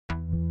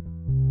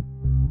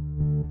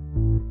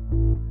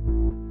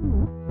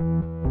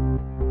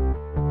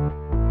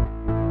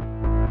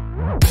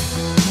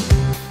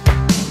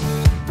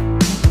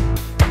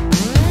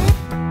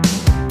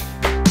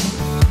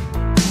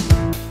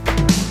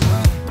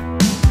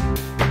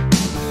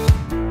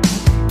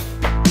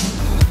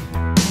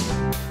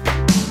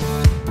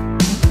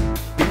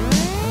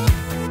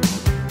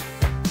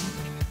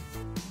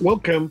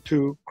Welcome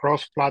to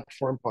Cross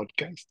Platform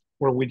Podcast,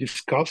 where we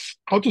discuss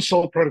how to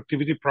solve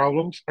productivity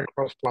problems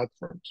across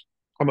platforms.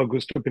 I'm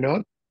Augusto and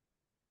Art,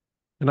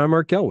 And I'm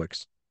Mark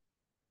Gelwix.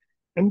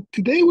 and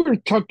today we're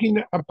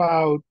talking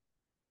about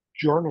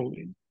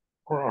journaling,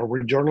 or are we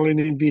journaling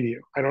in video?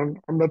 I'm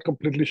not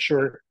completely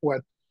sure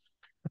what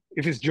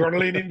if it's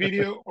journaling in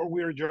video or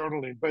we're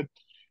journaling, but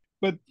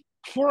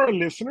for our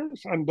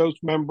listeners and those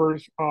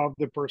members of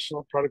the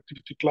Personal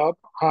Productivity Club,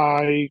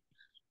 I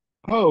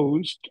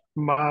post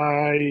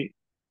my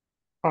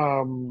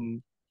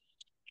um,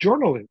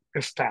 journaling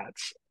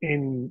stats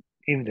in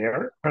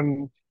there,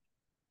 and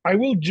I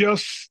will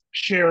just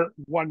share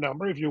one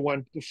number if you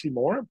want to see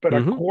more. But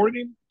Hmm.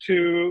 according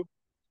to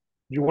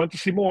you want to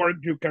see more,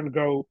 you can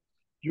go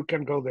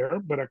there.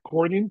 But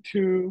according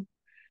to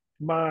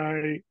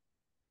my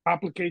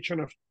application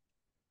of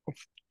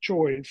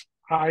choice,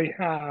 I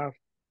have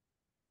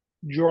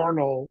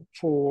journal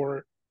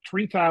for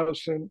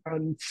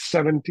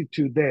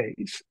 3,072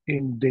 days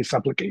in this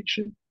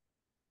application.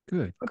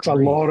 Good That's a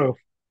lot grief. of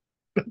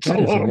that's a That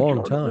is a lot of long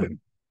journaling. time.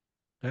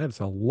 That's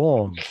a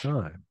long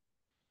time.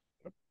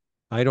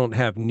 I don't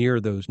have near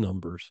those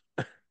numbers.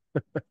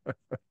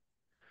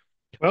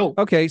 Well,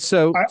 Okay,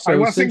 so I so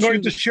wasn't since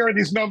going to you share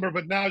this number,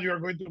 but now you're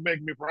going to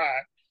make me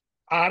brag.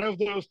 Out of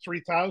those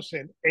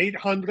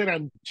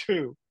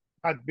 3,802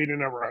 had been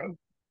in a row.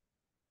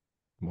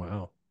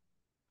 wow.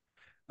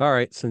 All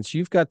right, since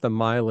you've got the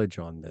mileage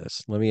on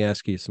this, let me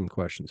ask you some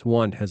questions.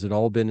 One, has it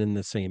all been in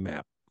the same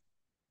app?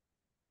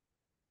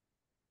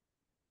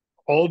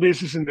 All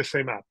this is in the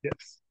same app,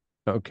 yes.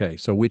 Okay,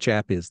 so which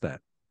app is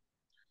that?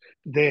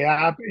 The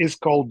app is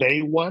called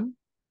Day One,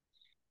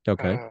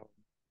 Okay. uh,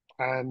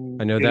 I and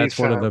know that's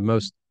one of the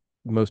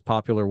most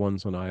popular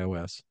ones on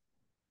iOS.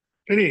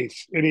 it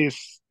is, and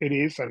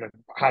it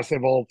has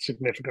evolved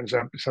significantly.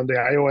 It's on the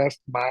iOS,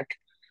 Mac,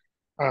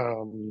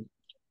 um,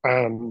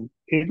 and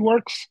it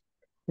works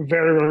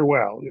very, very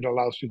well. It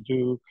allows you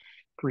to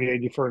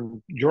create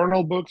different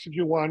journal books if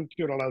you want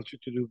to. It allows you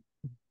to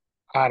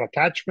add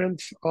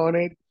attachments on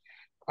it.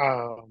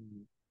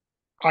 Um,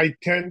 I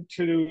tend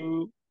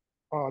to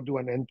do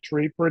an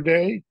entry per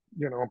day,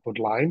 put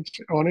lines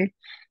on it.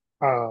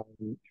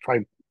 If I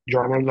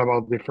journal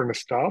about different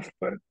stuff,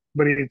 but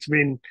it's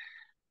been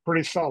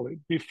pretty solid.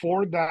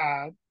 Before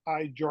that,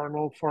 I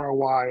journaled for a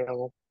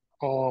while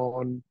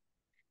on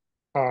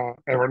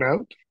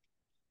Evernote.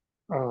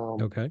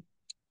 Um, Okay.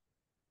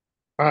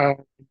 I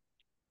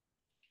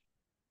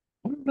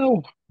don't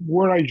know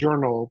where I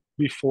journal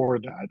before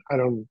that.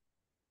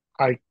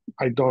 I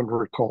I don't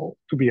recall,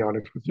 to be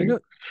honest with I you. know I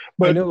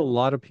But know a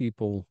lot of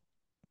people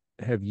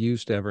have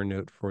used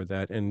Evernote for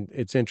that, and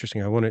it's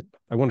interesting. I want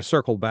to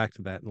circle back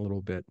to that in a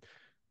little bit.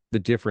 The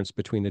difference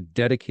between a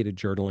dedicated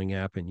journaling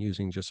app and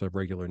using just a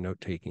regular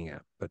note-taking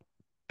app. But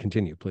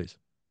continue, please.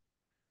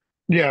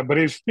 yeah, but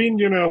it's been,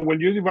 when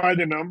you divide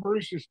the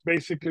numbers, it's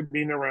basically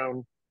been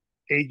around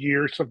 8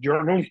 years of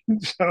journaling.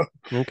 So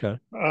Okay.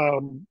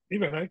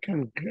 even I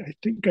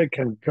think I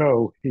can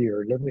go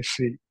here. Let me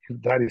see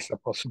if that is a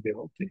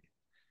possibility.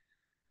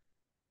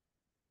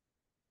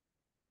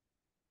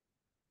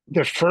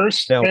 The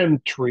first Now,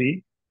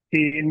 entry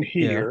in yeah.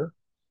 here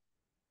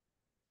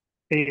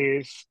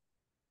is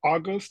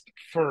August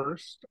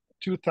 1st,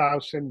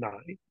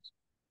 2009.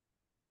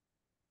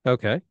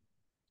 Okay.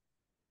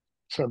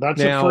 So that's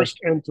the Now, first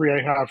entry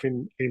I have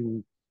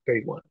in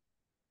day one.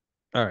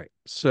 all right.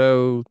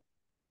 So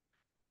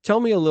tell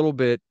me a little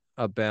bit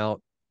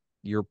about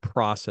your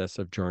process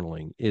of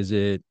journaling. Is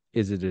it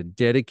a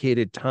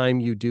dedicated time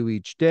you do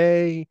each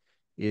day?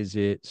 Is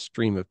it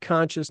stream of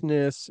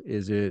consciousness?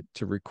 Is it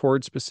to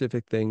record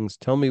specific things?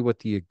 Tell me what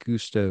the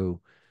Augusto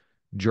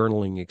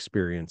journaling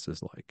experience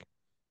is like.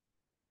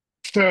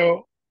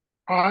 So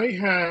I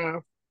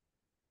have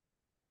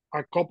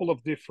a couple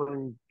of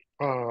different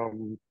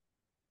um,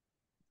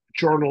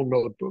 journal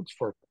notebooks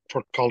for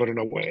coloring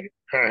away.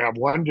 I have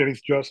one that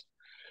is just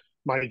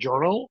my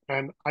journal,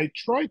 and I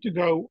try to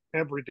go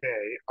every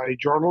day. I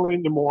journal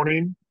in the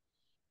morning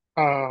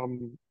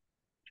um,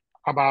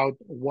 about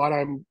what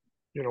are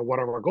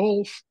my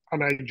goals,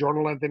 and I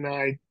journal at the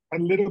night a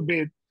little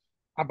bit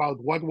about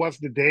what was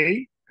the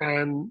day,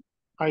 and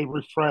I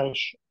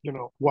refresh,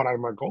 what are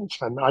my goals,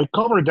 and I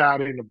cover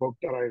that in a book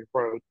that I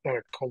wrote that I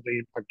called the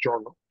Impact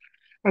Journal.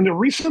 And the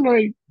reason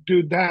I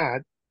do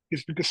that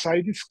is because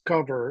I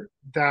discover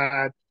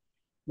that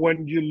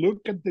when you look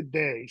at the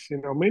days,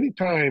 many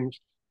times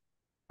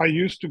I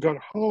used to go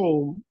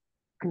home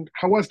and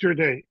how was your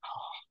day?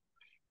 Oh,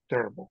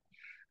 terrible.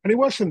 And it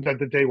wasn't that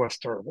the day was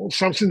terrible,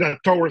 something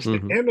that towards the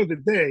Hmm. end of the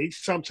day,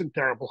 something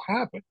terrible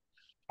happened.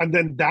 And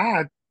then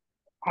that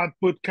I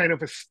put kind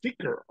of a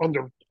sticker on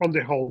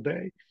the whole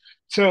day.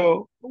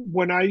 So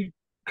when I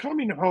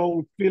coming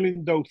home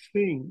feeling those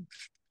things,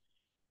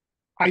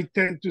 I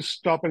tend to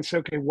stop and say,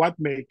 okay, what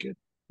make it,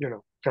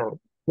 terrible?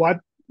 What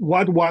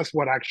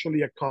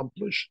actually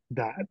accomplished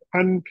that?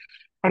 And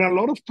a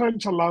lot of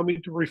times allow me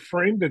to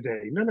reframe the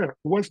day. No, it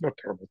was not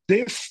terrible.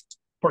 This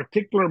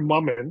particular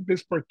moment,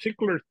 this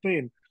particular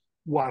thing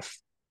was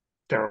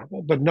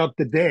terrible, but not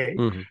the day.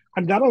 Hmm.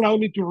 And that allowed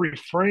me to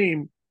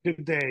reframe the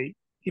day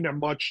in a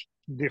much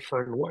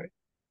different way.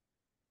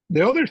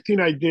 The other thing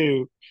I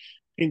do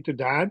into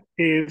that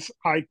is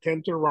I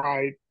tend to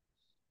write,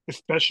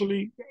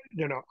 especially,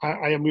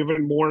 I am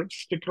even more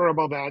sticker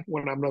about that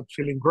when I'm not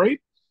feeling great,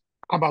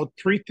 about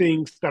three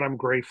things that I'm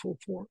grateful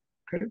for.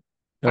 Okay.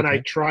 And I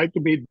Okay. try to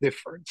be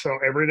different. So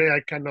every day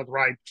I cannot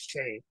write the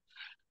same.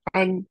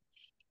 And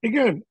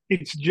again,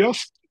 it's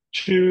just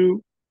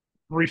to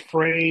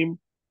reframe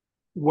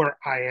where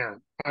I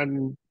am.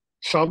 And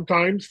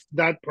sometimes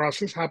that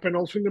process happens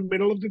also in the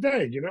middle of the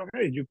day.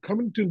 Hey, you come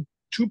into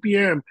 2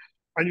 p.m.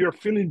 and you're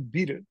feeling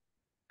beaten.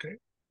 Okay.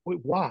 Wait,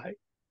 why?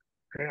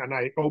 Okay. And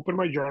I open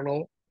my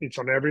journal. It's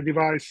on every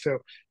device. So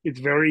it's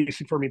very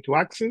easy for me to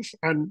access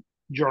and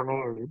journal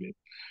a little bit.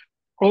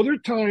 Other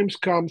times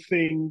come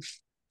things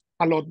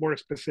a lot more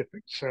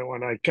specific. So,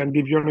 and I can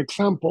give you an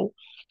example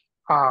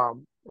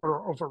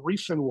of a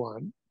recent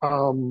one.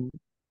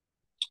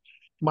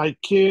 My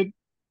kid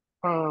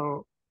uh,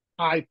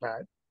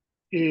 iPad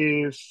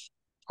is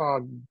uh,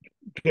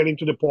 getting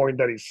to the point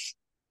that is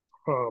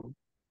um,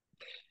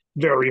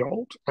 very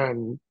old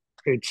and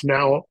it's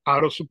now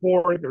out of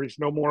support. There is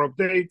no more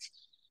updates.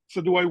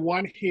 So, do I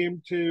want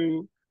him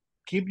to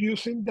keep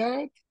using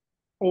that,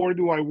 or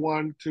do I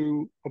want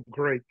to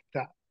upgrade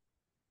that?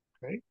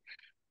 Okay,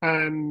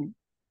 and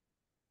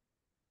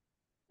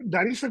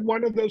that is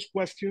one of those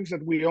questions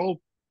that we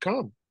all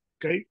come,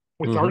 okay,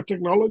 with Hmm. our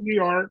technology,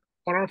 our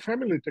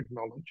family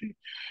technology.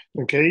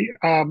 Okay.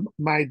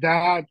 My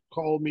dad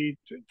called me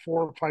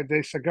 4 or 5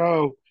 days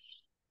ago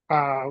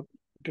uh,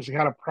 because he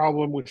had a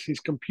problem with his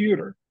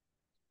computer.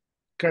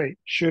 Okay,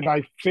 should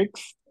I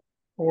fix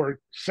or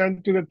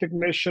send to the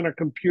technician a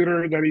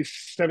computer that is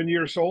 7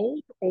 years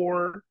old,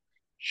 or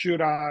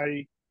should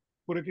I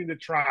put it in the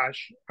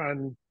trash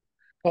and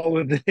call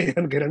it a day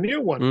and get a new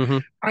one? Hmm.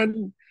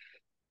 And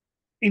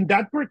in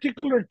that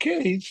particular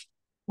case,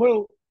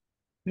 well,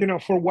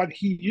 for what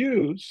he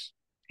used,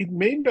 it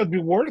may not be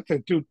worth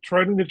it to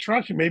throw it in the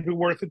trash. It may be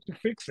worth it to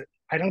fix it.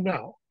 I don't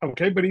know.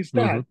 Okay, but it's Hmm.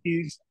 that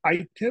is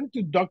I tend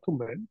to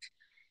document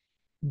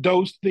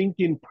those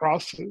thinking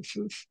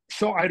processes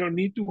so I don't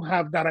need to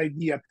have that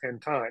idea 10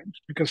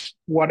 times. Because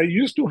what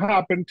used to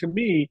happen to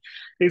me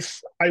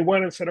is I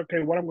went and said, okay,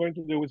 what I'm going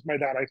to do with my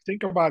dad, I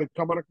think about it,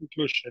 come to a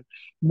conclusion,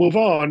 move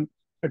on.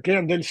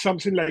 Again, then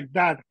something like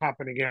that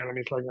happen again. And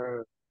it's like,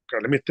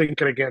 okay, let me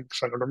think it again because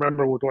I don't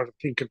remember what was the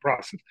thinking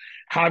process.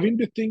 Having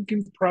the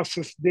thinking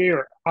process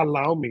there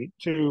allow me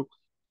to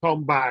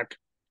come back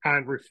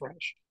and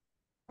refresh.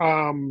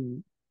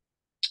 Um,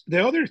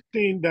 the other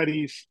thing that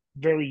is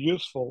very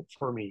useful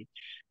for me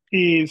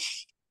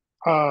is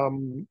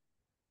um,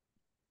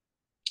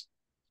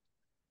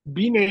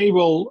 being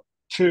able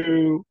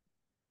to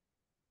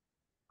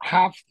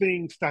have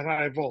things that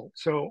are evolved.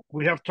 So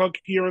we have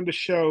talked here on the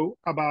show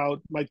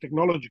about my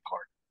technology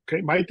card.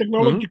 Okay, my Hmm.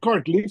 technology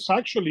card lives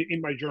actually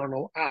in my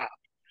journal app.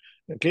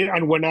 Okay,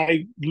 and when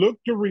I look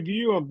to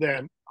review of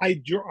them, I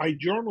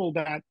journal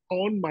that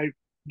on my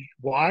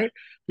why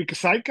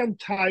because I can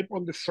type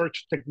on the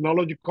search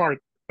technology card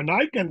and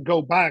I can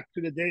go back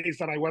to the days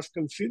that I was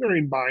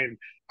considering buying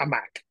a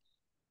Mac.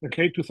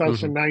 Okay, Hmm.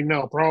 2009,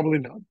 no, probably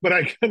not. But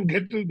I can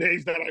get to the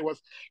days that I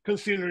was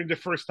considering the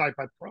first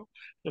iPad Pro.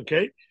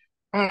 Okay,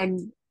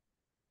 and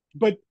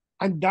but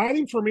and that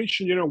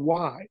information,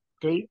 why?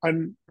 Okay,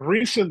 and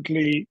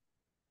recently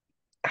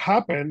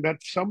happened that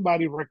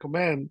somebody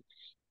recommend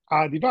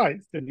a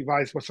device. The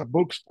device was a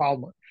Books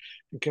Palma.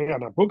 Okay,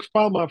 and a Books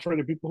Palma, for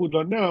the people who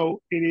don't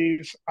know, it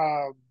is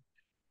a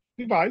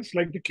device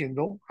like the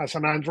Kindle, has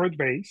an Android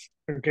base.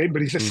 Okay,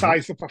 but it's the Hmm.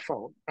 size of a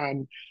phone.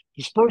 And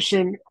this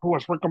person who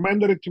has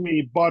recommended it to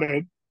me bought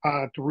it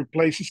to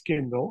replace his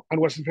Kindle and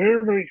was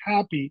very, very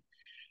happy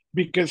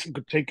because it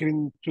could take it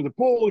into the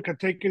pool, it could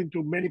take it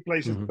into many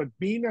places. Hmm. But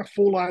being a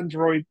full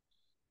Android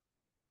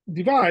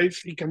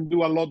device, he can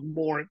do a lot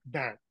more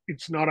than.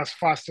 It's not as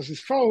fast as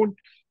his phone,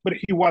 but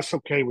he was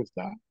okay with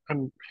that.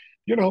 And,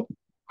 you know,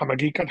 I'm a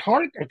geek at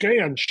heart, okay,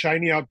 and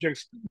shiny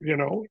objects,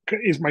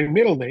 is my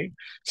middle name.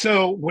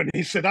 So when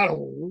he said that,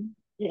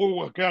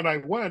 oh God, I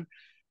went.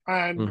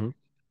 And Hmm.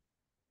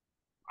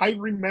 I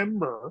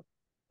remember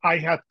I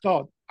had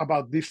thought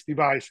about this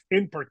device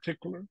in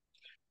particular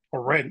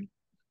already.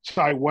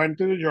 So I went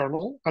to the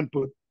journal and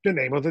put the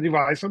name of the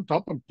device on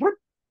top, and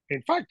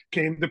in fact,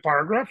 came the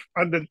paragraph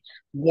and then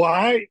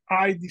why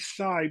I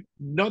decide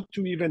not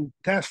to even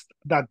test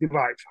that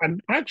device.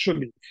 And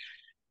actually,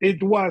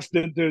 it was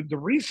the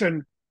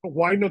reason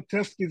why not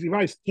test this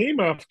device came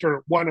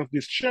after one of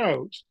these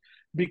shows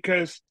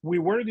because we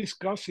were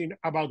discussing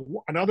about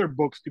another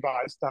books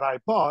device that I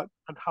bought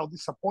and how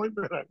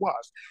disappointed I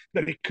was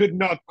that it could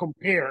not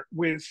compare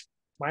with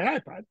my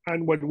iPad.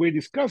 And what we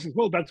discussed is,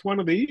 well, that's one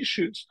of the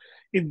issues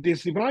in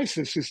these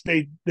devices is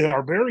they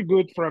are very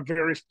good for a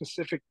very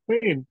specific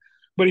thing.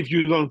 But if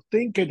you don't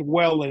think it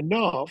well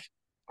enough,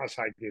 as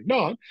I did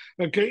not,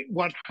 okay,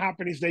 what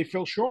happened is they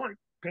fell short.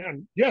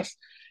 And yes,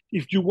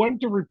 if you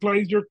want to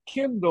replace your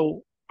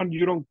Kindle and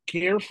you don't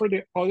care for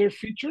the other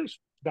features,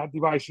 that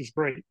device is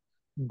great.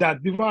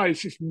 that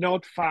device is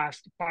not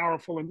fast,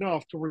 powerful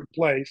enough to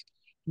replace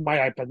my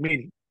iPad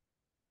mini.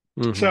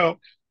 Hmm. So,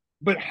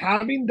 but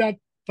having that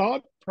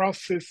thought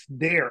process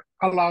there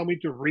allowed me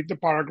to read the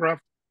paragraph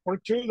or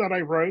two that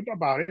I wrote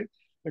about it.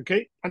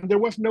 Okay. And there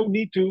was no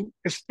need to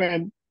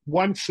spend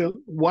one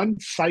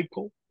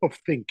cycle of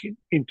thinking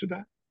into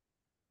that.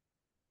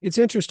 It's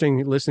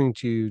interesting listening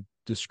to you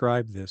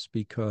describe this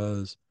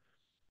because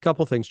a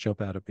couple things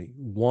jump out at me.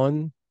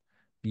 One,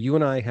 you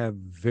and I have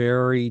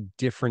very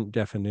different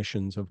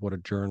definitions of what a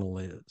journal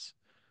is.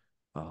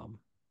 Um,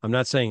 I'm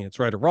not saying it's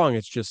right or wrong.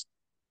 It's just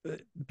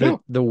Yeah.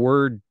 the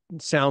word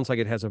sounds like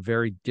it has a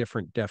very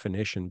different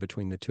definition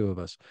between the two of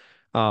us.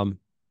 Um,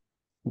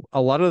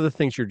 a lot of the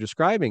things you're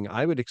describing,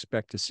 I would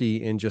expect to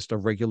see in just a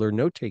regular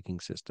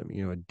note-taking system,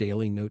 a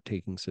daily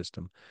note-taking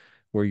system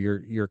where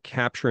you're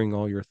capturing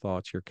all your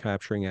thoughts, you're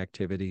capturing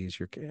activities,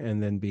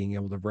 and then being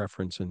able to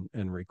reference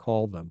and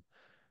recall them.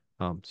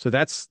 So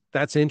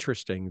that's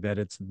interesting that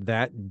it's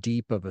that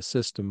deep of a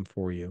system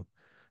for you.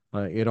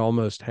 It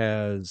almost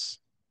has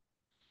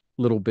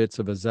little bits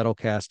of a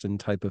Zettelkasten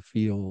type of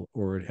feel,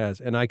 or it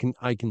has, and I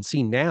can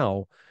see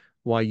now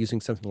why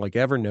using something like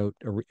Evernote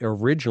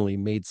originally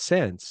made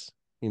sense,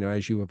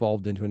 as you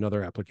evolved into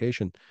another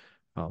application,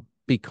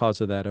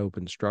 because of that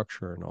open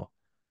structure and all.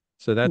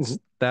 So Mhm.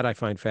 that I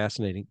find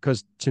fascinating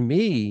because to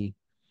me,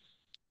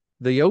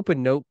 the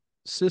open note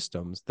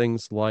systems,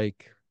 things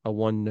like a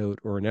OneNote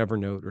or an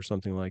Evernote or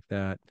something like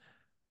that,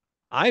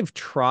 I've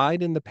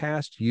tried in the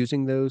past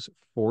using those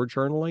for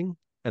journaling,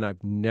 and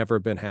I've never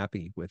been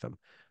happy with them.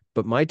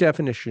 But my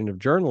definition of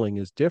journaling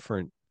is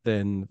different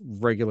than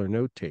regular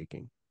note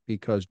taking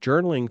because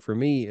journaling for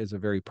me is a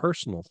very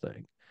personal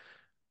thing.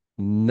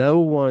 No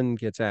one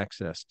gets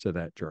access to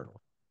that journal.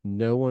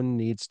 No one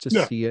needs to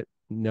Yeah. see it.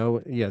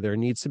 No, yeah, there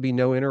needs to be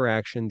no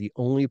interaction. The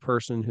only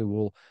person who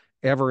will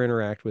ever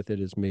interact with it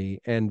is me.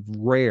 And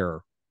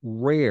rare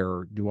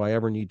do I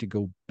ever need to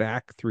go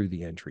back through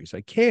the entries.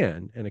 I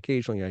can, and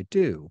occasionally I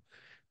do,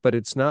 but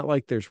it's not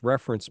like there's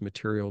reference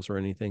materials or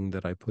anything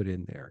that I put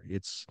in there.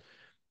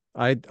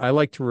 I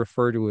like to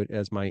refer to it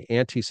as my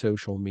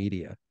antisocial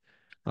media.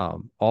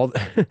 All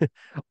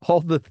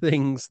all the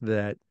things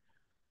that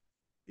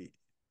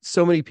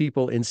so many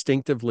people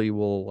instinctively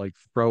will like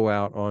throw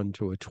out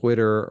onto a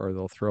Twitter or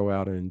they'll throw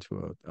out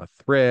into a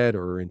thread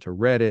or into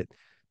Reddit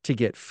to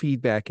get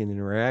feedback and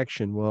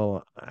interaction.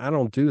 Well, I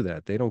don't do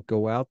that. They don't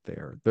go out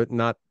there. But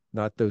not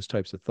those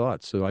types of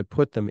thoughts. So I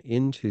put them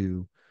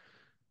into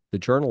the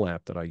journal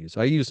app that I use.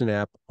 I use an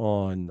app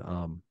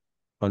on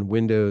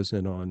Windows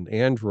and on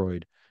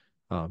Android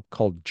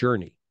called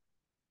Journey.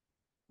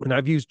 And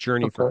I've used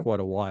Journey for Okay. quite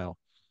a while.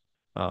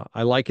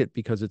 I like it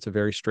because it's a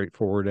very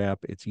straightforward app.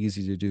 It's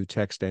easy to do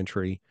text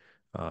entry.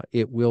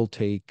 It will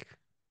take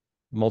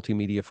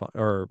multimedia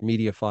or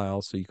media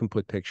files, so you can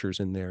put pictures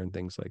in there and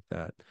things like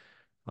that.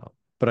 Uh,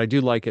 but I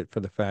do like it for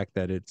the fact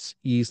that it's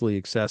easily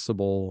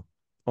accessible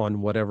on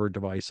whatever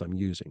device I'm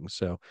using.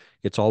 So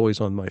it's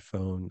always on my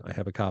phone. I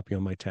have a copy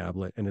on my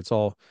tablet, and it's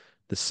all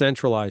the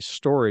centralized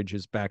storage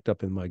is backed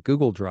up in my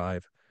Google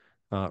Drive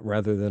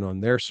rather than on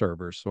their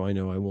servers. So I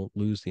know I won't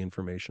lose the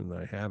information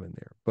that I have in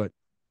there. But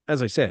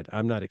as I said,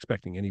 I'm not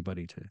expecting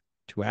anybody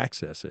to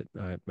access it.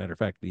 Matter of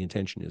fact, the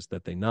intention is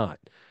that they not.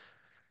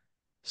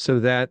 So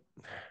that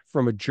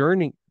from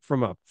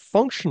a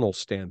functional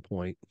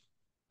standpoint,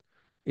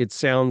 it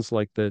sounds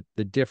like the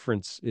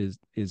difference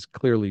is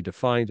clearly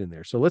defined in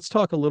there. So let's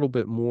talk a little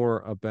bit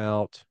more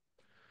about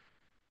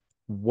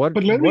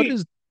But what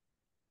is.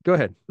 Go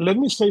ahead. let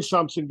me say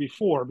something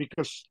before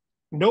because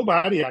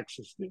nobody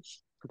accesses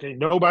this. Okay,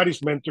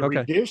 nobody's meant to read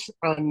Okay. this,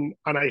 and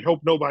I hope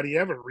nobody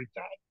ever read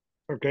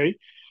that. Okay,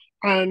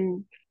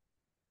 and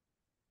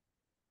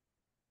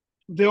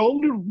the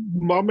only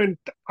moment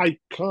I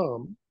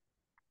come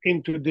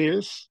into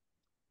this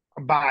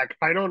back,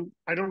 I don't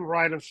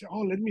write and say, oh,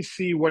 let me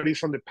see what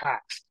is on the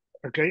past.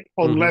 Okay,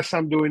 Hmm. unless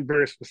I'm doing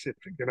very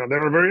specific. There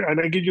are very,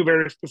 and I give you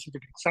very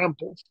specific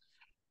examples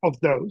of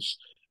those.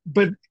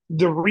 But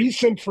the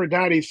reason for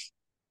that is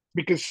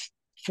because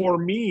for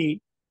me,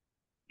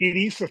 it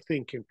is a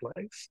thinking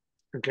place.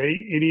 Okay,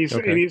 it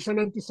Okay. is an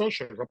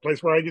antisocial, a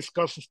place where I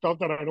discuss stuff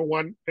that I don't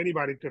want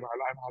anybody to know.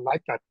 I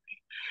like that,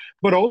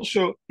 but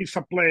also it's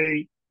a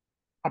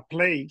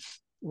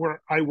place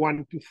where I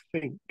want to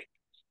think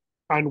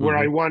and where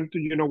Hmm. I want to.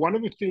 One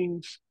of the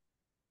things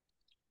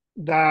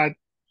that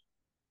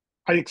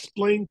I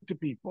explain to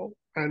people,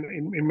 and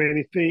in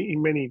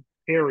many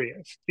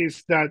areas,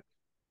 is that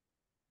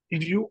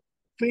if you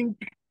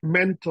think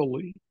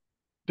mentally,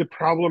 the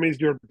problem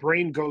is your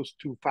brain goes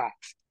too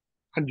fast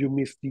and you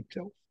miss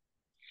details.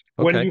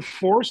 When Okay. you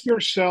force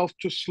yourself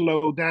to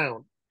slow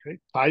down, okay,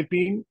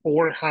 typing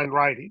or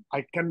handwriting,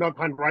 I cannot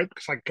handwrite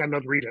because I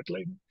cannot read it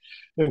later.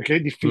 Okay,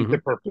 defeat Hmm. the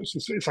purpose.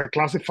 It's a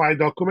classified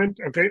document,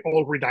 okay,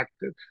 all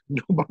redacted.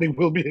 Nobody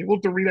will be able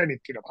to read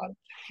anything about it.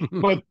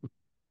 But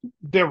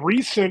the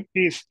reason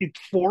is it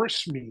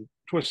forced me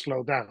to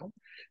slow down.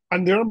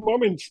 And there are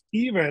moments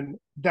even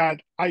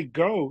that I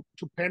go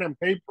to pen and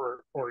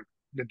paper or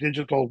the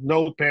digital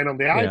note pen on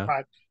the Yeah.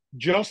 iPad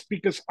just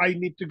because I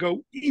need to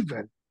go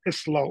even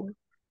slower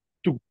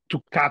to See,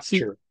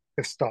 capture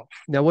the stuff.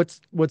 now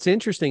what's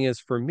interesting is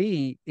for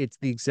me, it's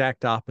the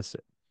exact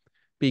opposite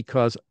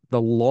because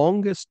the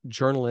longest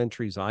journal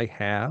entries I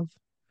have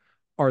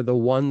are the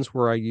ones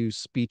where I use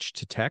speech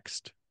to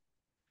text.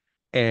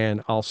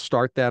 And I'll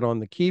start that on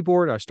the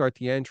keyboard. I start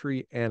the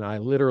entry and I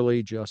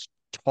literally just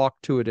talk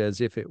to it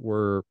as if it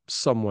were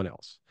someone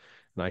else.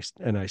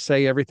 And I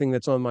say everything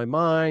that's on my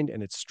mind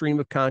and it's stream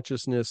of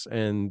consciousness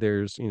and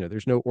there's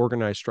no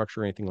organized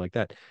structure or anything like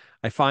that.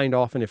 I find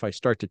often if I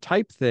start to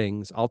type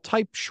things, I'll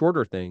type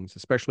shorter things,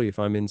 especially if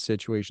I'm in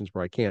situations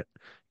where I can't,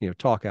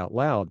 talk out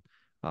loud.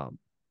 Um,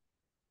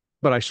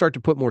 but I start to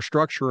put more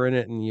structure in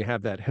it, and you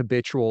have that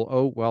habitual,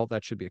 oh, well,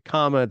 that should be a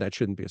comma, that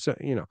shouldn't be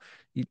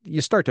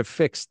you start to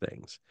fix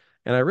things.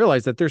 And I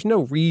realize that there's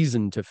no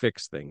reason to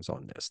fix things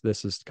on this.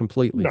 This is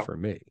completely No, for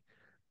me.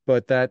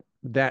 But that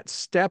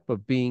step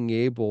of being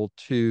able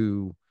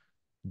to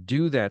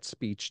do that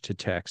speech to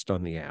text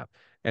on the app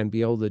and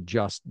be able to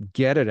just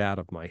get it out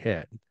of my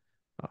head.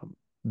 Um,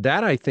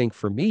 that I think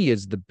for me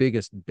is the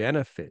biggest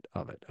benefit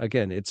of it.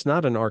 Again, it's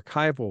not an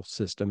archival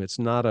system. It's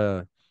not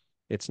a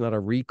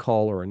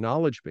recall or a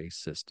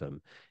knowledge-based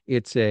system.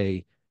 It's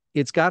a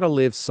it's got to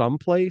live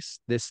someplace.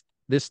 This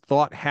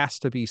thought has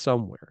to be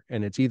somewhere,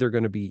 and it's either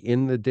going to be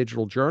in the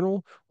digital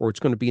journal or it's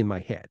going to be in my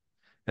head.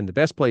 And the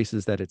best place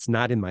is that it's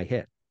not in my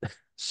head.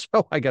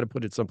 So I got to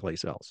put it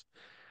someplace else.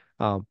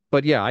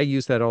 But yeah, I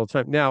use that all the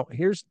time. Now,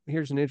 here's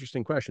an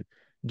interesting question.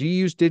 Do you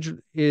use digital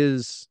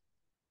is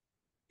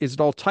it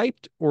all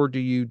typed or do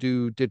you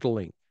do digital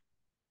ink?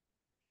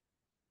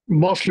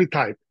 mostly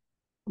type,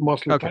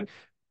 mostly Okay. type.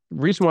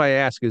 Reason why I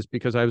ask is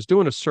because I was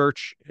doing a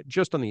search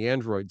just on the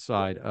Android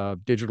side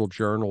of digital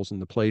journals in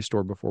the Play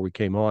Store before we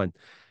came on.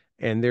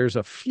 And there's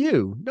a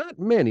few, not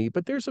many,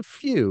 but there's a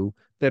few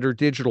that are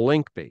digital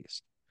ink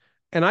based.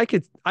 And I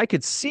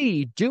could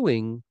see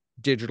doing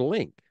digital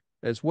ink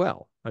as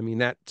well. I mean,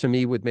 that to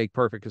me would make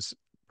perfect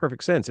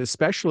sense,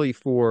 especially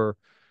for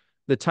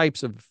the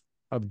types of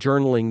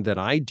journaling that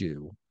I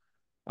do.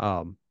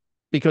 Um,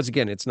 because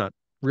again, it's not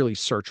really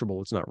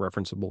searchable, it's not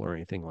referenceable or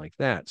anything like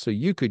that. So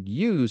you could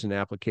use an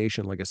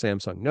application like a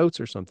Samsung Notes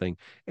or something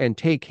and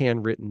take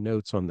handwritten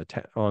notes on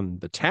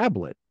the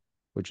tablet,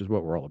 which is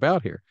what we're all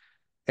about here,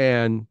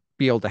 and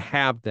be able to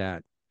have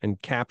that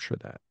and capture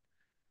that.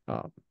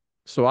 Um,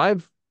 so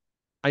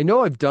I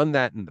know I've done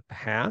that in the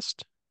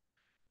past.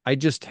 I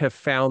just have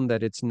found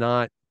that it's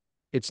not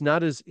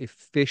as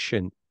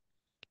efficient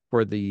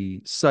for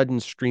the sudden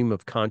stream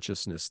of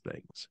consciousness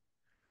things.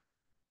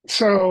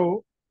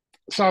 So,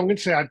 so I'm going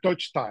to say I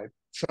touch type.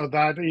 So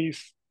that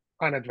is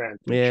an advantage.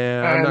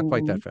 Yeah, I'm not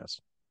quite that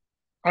fast.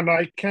 And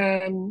I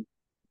can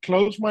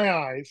close my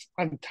eyes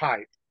and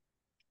type.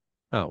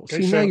 Oh,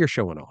 Okay, see, now so you're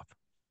showing off.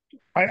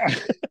 I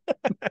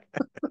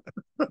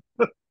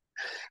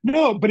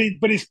no, but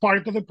it's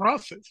part of the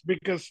process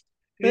because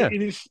Yeah.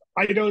 it is.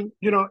 I don't,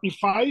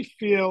 if I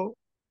feel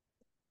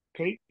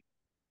okay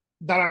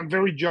that I'm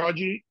very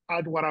judgy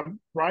at what I'm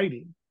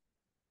writing,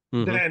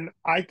 Hmm. then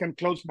I can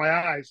close my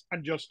eyes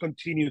and just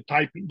continue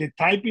typing. The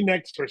typing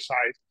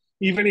exercise,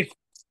 even if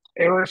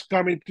errors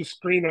come into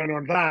screen and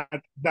all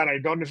that I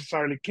don't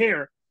necessarily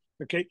care.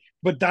 Okay,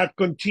 but that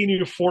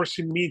continue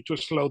forcing me to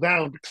slow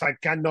down because I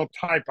cannot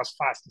type as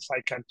fast as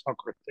I can talk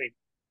or think.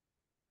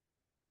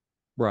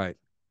 Right.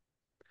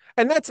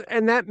 And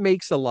that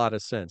makes a lot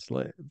of sense.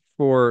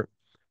 For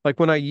like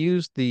when I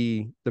use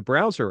the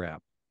browser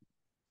app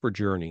for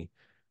Journey,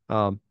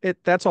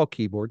 that's all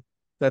keyboard.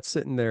 That's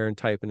sitting there and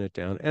typing it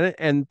down.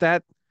 And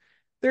that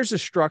there's a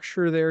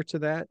structure there to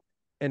that.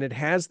 And it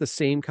has the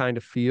same kind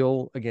of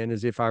feel again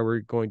as if I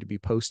were going to be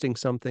posting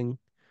something.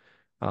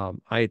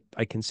 I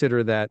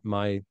consider that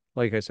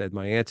like I said,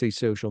 my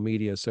anti-social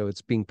media. So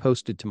it's being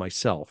posted to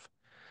myself.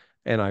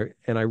 And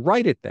I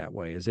write it that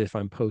way as if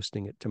I'm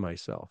posting it to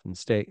myself and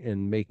stay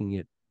and making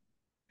it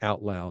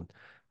out loud.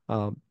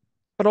 Um,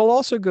 but I'll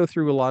also go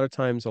through a lot of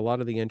times, a lot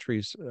of the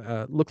entries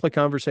look like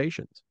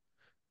conversations.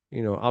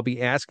 I'll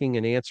be asking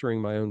and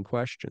answering my own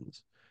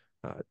questions,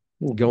 uh,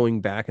 Mm-hmm. going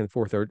back and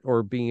forth,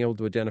 or being able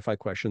to identify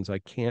questions I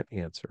can't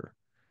answer.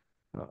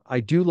 I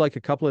do like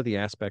a couple of the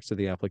aspects of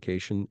the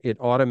application. It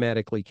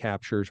automatically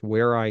captures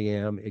where I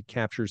am. It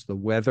captures the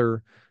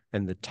weather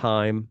and the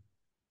time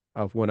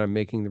of when I'm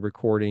making the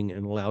recording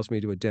and allows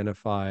me to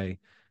identify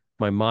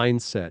my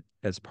mindset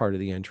as part of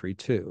the entry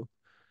too.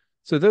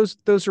 So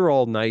those are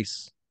all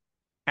nice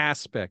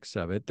aspects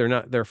of it.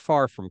 They're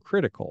far from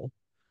critical.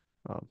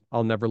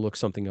 I'll never look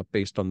something up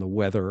based on the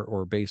weather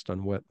or based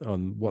on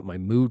what my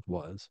mood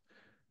was.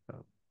 Uh,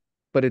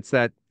 but it's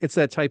that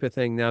type of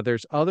thing. Now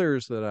there's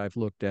others that I've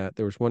looked at.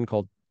 There was one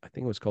called I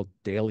think it was called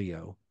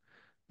Dalio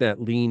that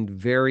leaned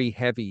very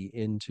heavy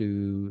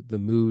into the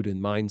mood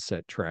and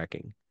mindset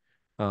tracking,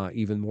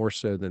 even more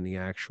so than the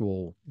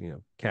actual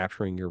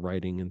capturing your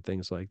writing and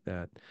things like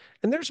that.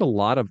 And there's a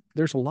lot of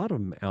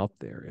them out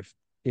there.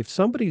 If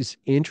somebody's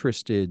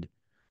interested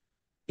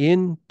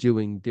in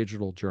doing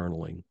digital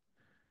journaling,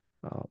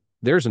 uh,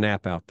 there's an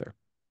app out there,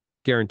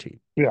 guaranteed.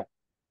 Yeah.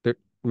 There,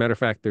 matter of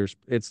fact,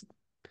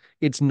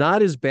 It's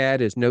not as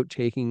bad as note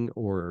taking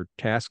or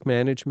task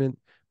management,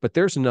 but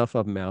there's enough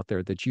of them out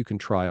there that you can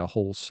try a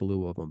whole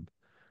slew of them,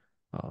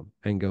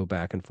 and go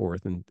back and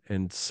forth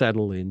and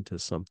settle into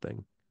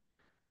something.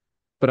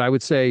 But I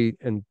would say,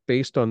 and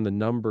based on the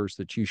numbers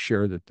that you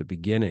shared at the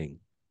beginning,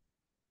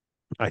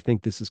 I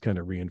think this is kind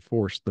of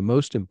reinforced. The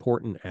most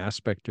important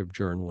aspect of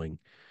journaling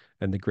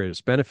and the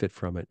greatest benefit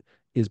from it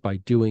is by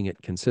doing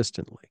it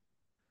consistently.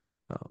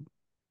 Um,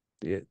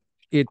 it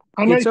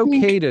And I it's think,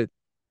 okay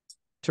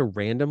to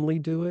randomly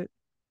do it,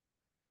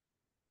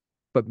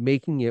 but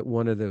making it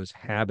one of those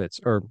habits,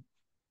 or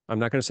I'm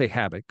not going to say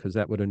habit because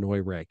that would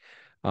annoy Ray.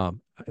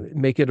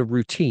 Make it a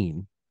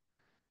routine.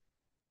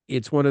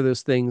 It's one of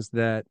those things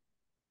that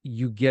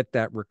you get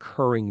that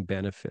recurring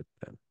benefit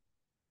then.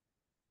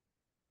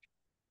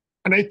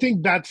 and I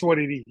think that's what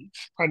it is.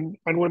 And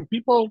when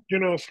people,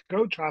 as a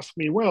coach, ask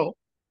me, well,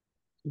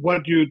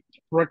 what do you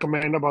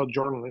recommend about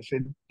journaling? I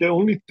said the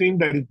only thing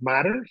that it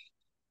matters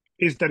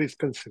is that it's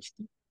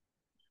consistent.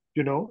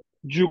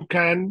 You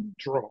can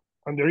draw,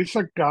 and there is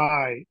a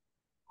guy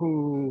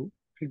who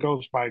he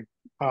goes by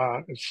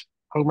it's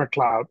Hugh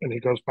McLeod, and he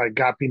goes by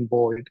Gapping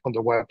Boyd on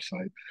the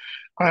website.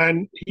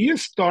 And he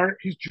start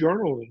his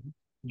journaling,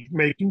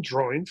 making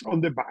drawings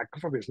on the back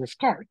of a business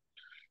card.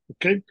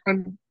 Okay,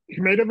 and he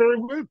made a very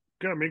good,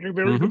 make a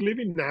very Mm-hmm. good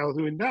living now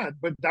doing that.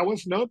 But that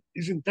was not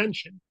his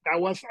intention. That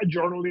was a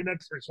journaling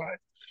exercise.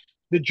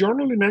 The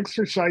journaling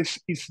exercise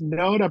is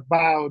not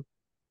about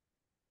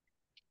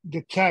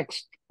the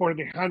text or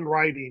the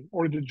handwriting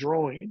or the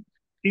drawing.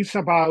 It's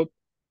about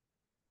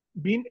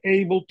being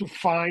able to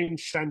find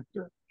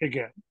center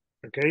again.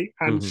 Okay.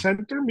 And Mm-hmm.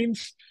 center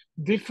means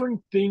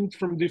different things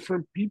from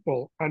different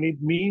people. And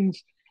it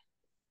means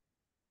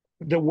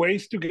the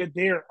ways to get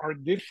there are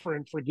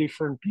different for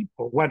different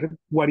people.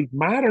 What it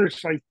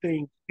matters, I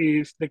think,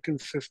 is the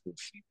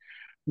consistency.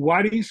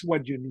 What is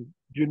what you need?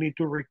 You need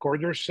to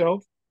record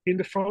yourself in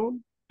the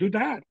phone, do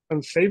that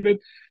and save it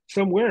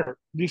somewhere.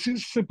 This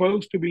is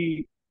supposed to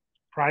be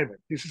private.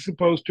 This is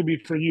supposed to be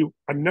for you.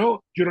 And no,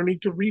 you don't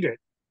need to read it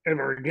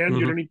ever again. You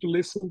Mm-hmm. don't need to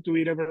listen to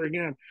it ever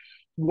again.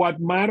 What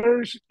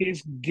matters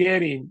is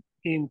getting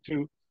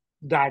into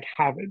that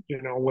habit,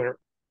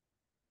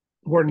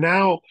 where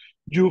now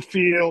you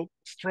feel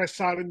stressed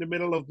out in the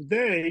middle of the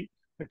day,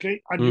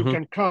 okay, and you Mm-hmm.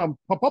 can come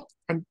pop up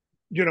and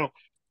you know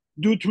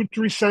do two,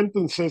 three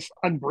sentences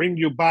and bring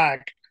you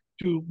back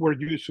to where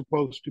you're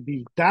supposed to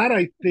be. That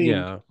I think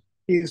Yeah.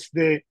 is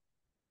the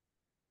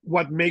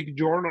what makes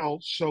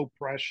journals so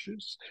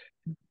precious.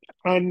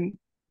 And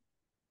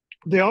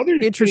the other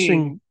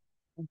Interesting.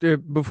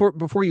 thing,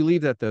 Before you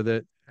leave that though,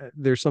 that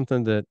there's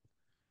something that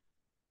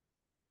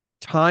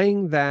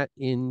tying that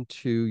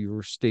into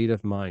your state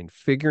of mind,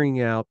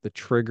 figuring out the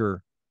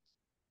trigger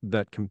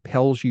that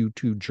compels you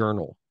to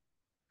journal,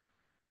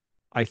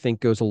 I think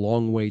goes a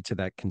long way to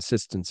that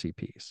consistency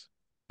piece.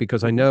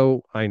 Because I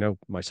know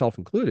myself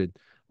included,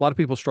 a lot of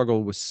people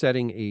struggle with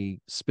setting a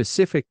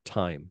specific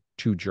time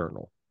to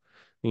journal.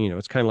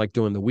 It's kind of like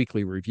doing the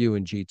weekly review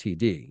in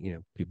GTD.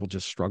 People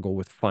just struggle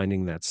with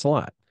finding that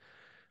slot.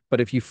 But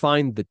if you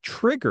find the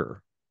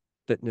trigger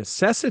that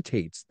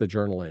necessitates the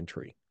journal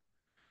entry,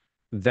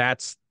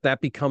 that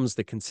becomes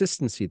the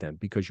consistency then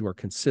because you are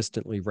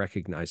consistently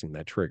recognizing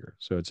that trigger.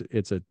 So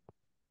it's a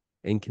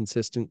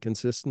inconsistent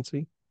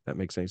consistency. That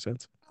makes any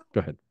sense? Go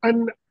ahead.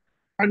 and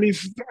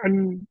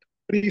and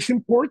it's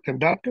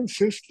important that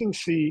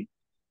consistency.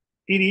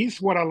 It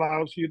is what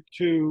allows you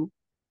to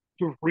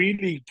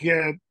really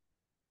get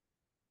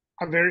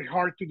a very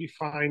hard to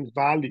define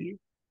value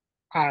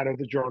out of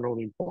the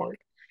journaling part.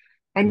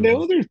 And the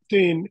Mm-hmm. other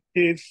thing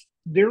is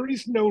there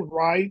is no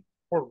right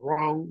or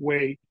wrong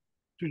way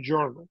to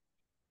journal.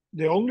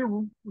 The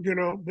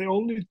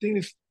only thing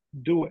is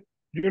do it.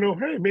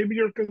 Hey, maybe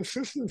your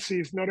consistency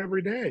is not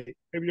every day.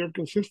 Maybe your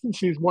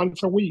consistency is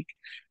once a week.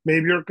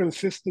 Maybe your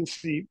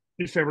consistency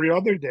is every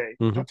other day.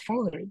 Mm-hmm. That's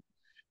fine.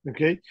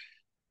 Okay.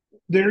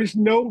 There is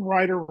no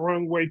right or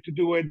wrong way to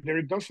do it. There,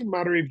 it doesn't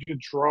matter if you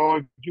draw,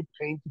 if you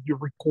paint, if you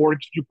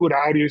record, you put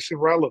audio, it's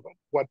irrelevant.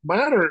 What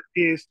matter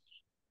is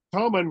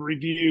come and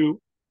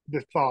review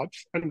the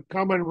thoughts and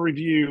come and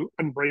review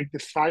and break the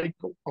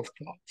cycle of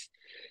thoughts.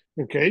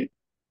 Okay.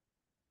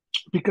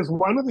 Because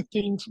one of the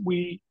things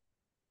we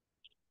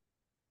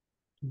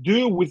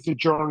do with the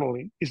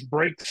journaling is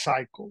break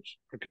cycles,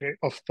 okay,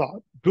 of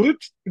thought.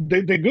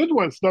 The good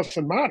ones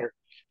doesn't matter.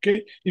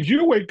 Okay. If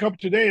you wake up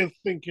today and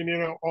thinking,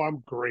 oh,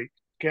 I'm great,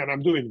 okay, and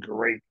I'm doing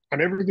great,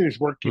 and everything is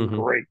working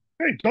Mm-hmm. great,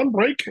 hey, don't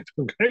break it,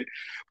 okay?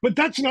 But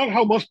that's not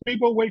how most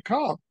people wake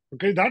up.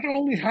 Okay. That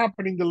only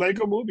happened in the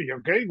Lego movie,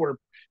 okay, where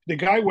the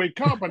guy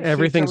wake up and sees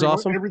Everything's everyone,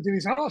 awesome. everything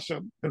is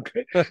awesome.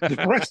 Okay.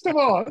 The rest of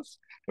us,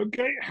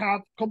 okay,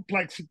 have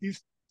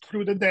complexities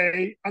through the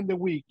day and the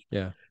week.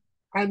 Yeah.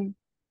 And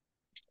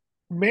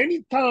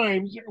many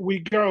times we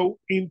go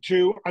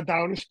into a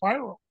down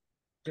spiral.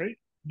 Okay.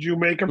 You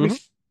make a Mm-hmm.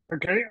 mistake.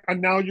 Okay.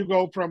 And now you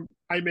go from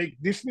I make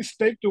this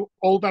mistake to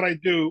all that I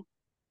do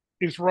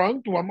is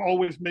wrong to I'm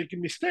always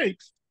making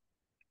mistakes.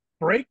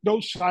 Break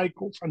those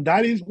cycles. And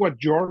that is what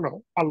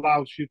journal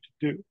allows you to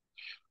do.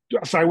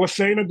 as I was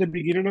saying at the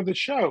beginning of the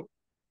show,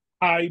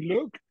 I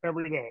look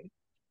every day,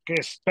 okay,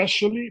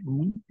 especially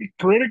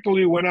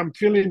critically when I'm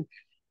feeling,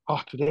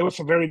 oh, today was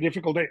a very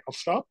difficult day. I'll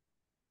stop.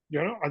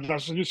 And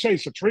that's what you say,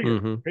 it's a trigger.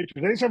 Hmm. Okay,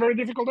 today's a very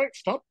difficult day.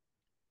 Stop.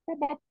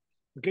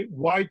 Okay,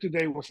 why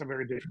today was a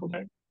very difficult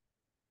day?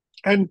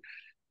 And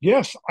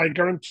yes, I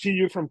guarantee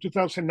you from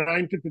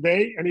 2009 to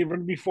today, and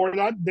even before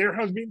that, there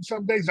has been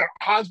some days that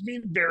has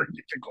been very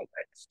difficult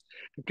days.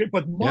 Okay,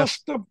 but Yeah.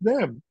 most of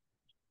them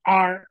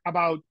are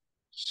about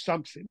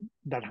something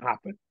that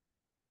happened,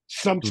 Hmm.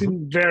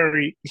 something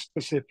very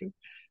specific.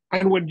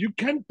 And when you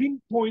can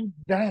pinpoint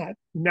that,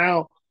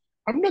 now,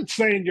 I'm not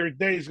saying your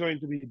day is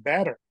going to be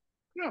better.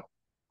 No.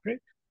 Okay.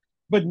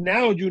 But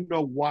now you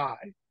know why.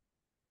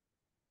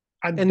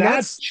 And And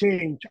that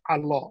changed a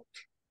lot.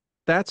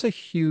 that's a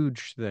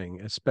huge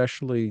thing,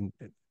 especially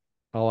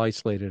I'll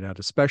isolate it out,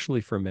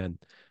 especially for men.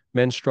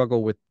 Men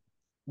struggle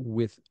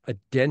with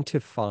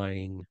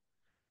identifying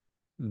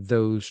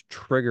those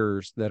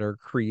triggers that are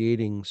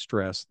creating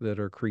stress, that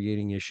are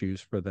creating issues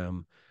for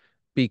them,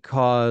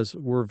 because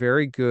we're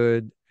very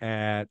good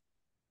at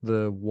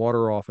the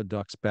water off a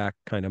duck's back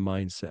kind of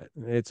mindset.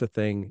 It's a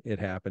thing, it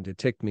happened, it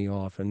ticked me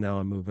off, and now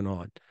I'm moving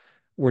on.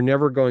 We're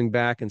never going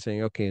back and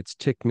saying, okay, it's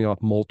ticked me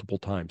off multiple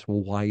times.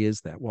 Well, why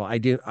is that? Well,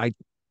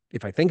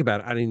 if I think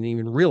about it, I didn't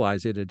even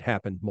realize it had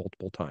happened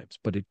multiple times,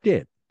 but it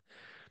did.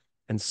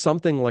 And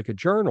something like a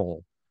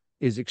journal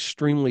is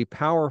extremely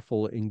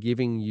powerful in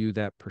giving you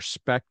that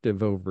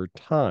perspective over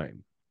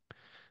time.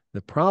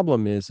 The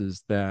problem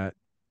is that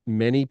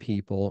many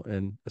people,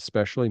 and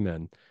especially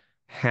men,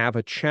 have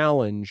a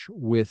challenge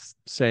with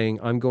saying,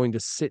 I'm going to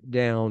sit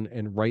down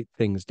and write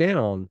things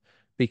down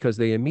because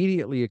they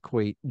immediately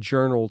equate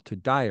journal to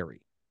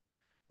diary.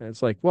 And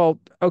it's like,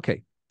 well,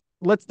 okay,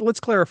 let's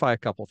clarify a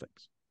couple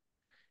things.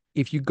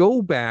 If you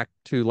go back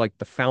to like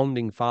the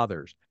founding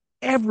fathers,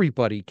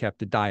 everybody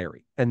kept a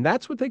diary. And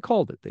that's what they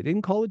called it. They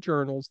didn't call it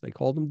journals, they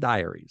called them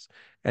diaries.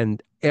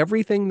 And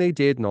everything they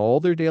did and all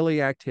their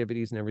daily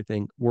activities and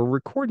everything were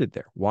recorded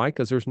there. Why?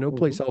 Because there's no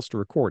place Mhm. else to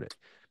record it.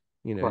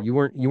 Right. You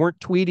weren't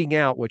tweeting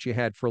out what you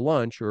had for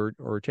lunch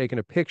or taking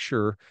a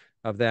picture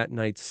of that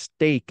night's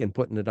steak and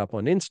putting it up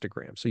on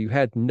Instagram. So you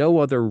had no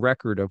other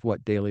record of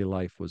what daily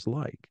life was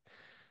like.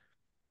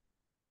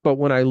 But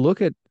when I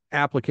look at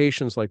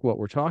applications like what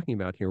we're talking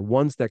about here,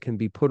 ones that can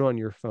be put on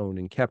your phone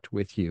and kept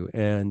with you,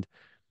 and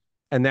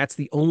that's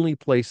the only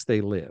place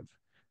they live.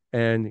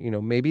 And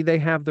maybe they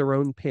have their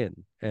own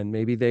PIN, and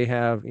maybe they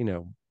have,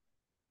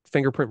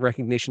 fingerprint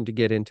recognition to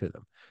get into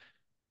them.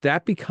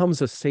 That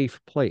becomes a safe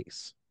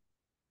place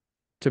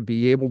to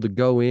be able to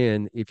go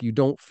in if you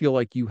don't feel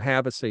like you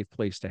have a safe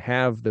place to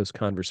have those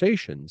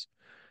conversations,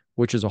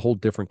 which is a whole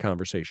different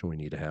conversation we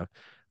need to have.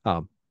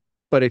 Um,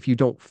 but if you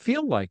don't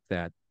feel like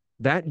that,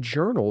 that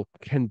journal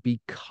can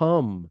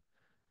become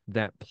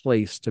that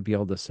place to be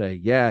able to say,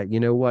 yeah, you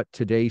know what?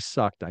 Today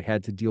sucked. I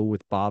had to deal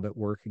with Bob at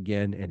work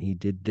again, and he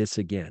did this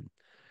again.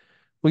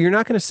 Well, you're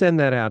not going to send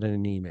that out in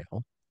an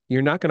email.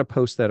 You're not going to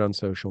post that on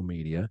social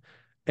media.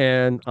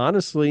 And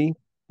honestly,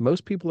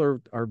 most people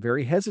are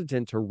very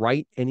hesitant to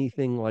write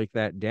anything like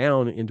that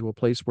down into a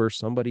place where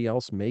somebody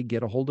else may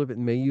get a hold of it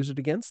and may use it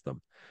against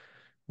them.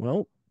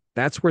 Well,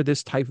 that's where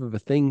this type of a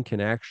thing can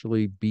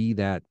actually be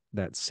that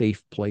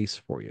safe place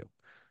for you.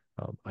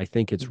 I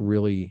think it's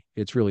really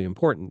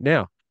important.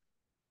 Now,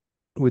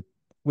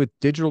 with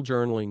digital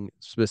journaling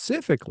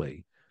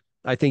specifically,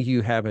 I think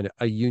you have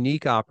a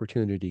unique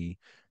opportunity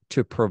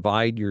to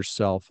provide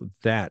yourself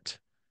that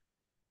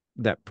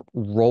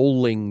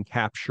rolling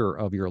capture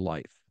of your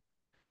life,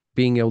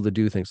 being able to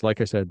do things.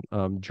 Like I said,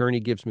 Journey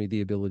gives me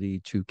the ability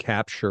to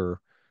capture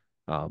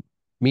um,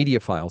 media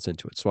files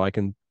into it. So I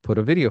can put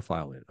a video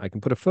file in, I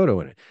can put a photo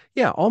in it.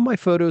 Yeah, all my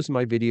photos,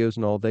 my videos,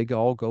 and all, they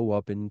all go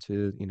up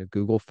into,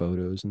 Google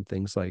Photos and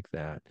things like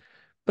that.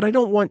 But I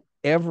don't want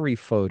every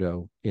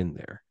photo in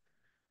there.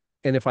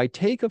 And if I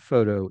take a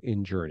photo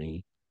in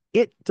Journey,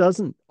 it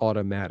doesn't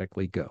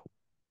automatically go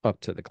up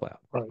to the cloud.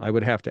 Right. I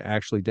would have to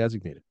actually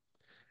designate it.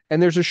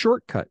 And there's a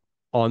shortcut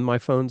on my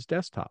phone's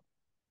desktop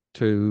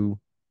to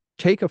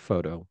take a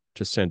photo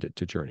to send it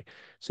to Journey.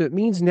 So it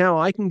means now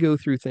I can go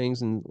through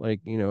things and, like,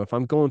 if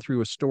I'm going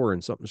through a store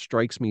and something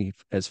strikes me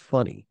as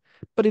funny,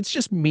 but it's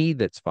just me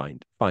that's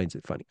finds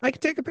it funny, I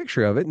can take a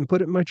picture of it and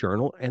put it in my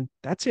journal, and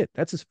that's it.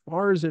 That's as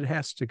far as it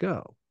has to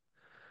go.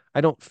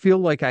 I don't feel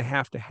like I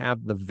have to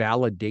have the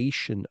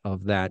validation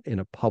of that in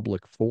a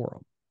public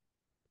forum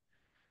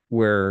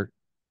where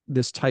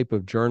this type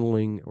of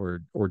journaling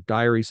or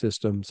diary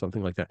system,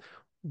 something like that,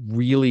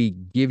 really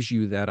gives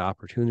you that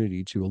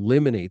opportunity to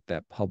eliminate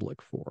that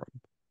public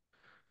forum.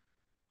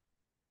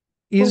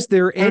 Is Well,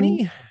 there and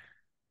any?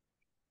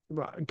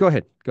 Go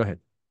ahead. Go ahead.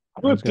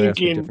 I I was was going to ask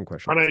a thinking, different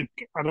question.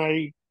 and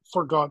I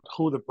forgot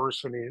who the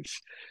person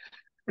is.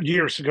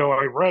 Years ago,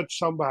 I read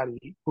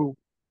somebody who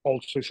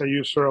also is a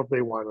user of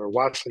Day One or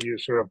was a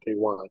user of Day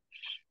One,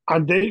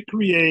 and they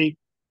create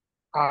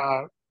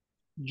a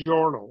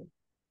journal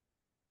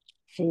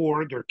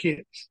for their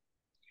kids.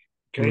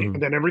 Okay, Hmm.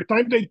 and then every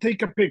time they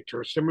take a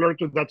picture, similar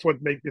to that's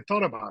what made me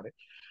thought about it.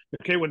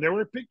 Okay, when there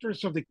were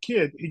pictures of the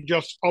kid, he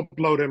just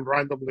uploaded them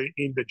randomly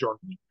in the journal.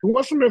 It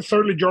wasn't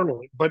necessarily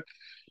journaling, but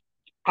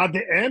at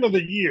the end of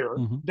the year,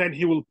 Hmm. then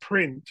he will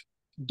print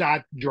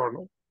that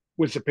journal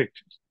with the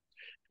pictures.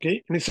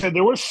 Okay, and he said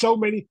there were so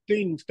many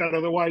things that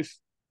otherwise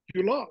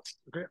you lost.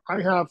 Okay,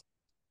 I have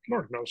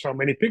Lord knows how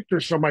many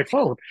pictures on my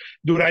phone.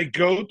 Do I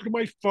go through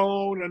my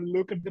phone and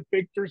look at the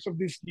pictures of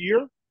this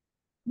year?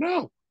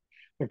 No.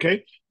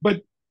 Okay.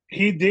 But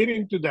he did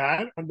into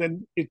that and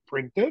then it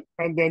printed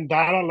and then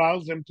that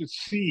allows them to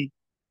see,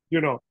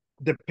 you know,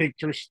 the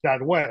pictures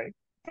that way.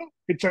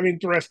 It's an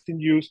interesting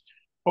use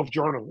of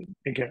journaling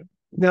again.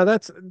 Now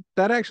that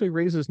actually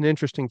raises an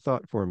interesting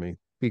thought for me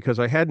because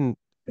I hadn't,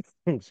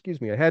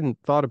 excuse me, I hadn't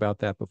thought about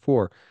that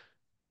before.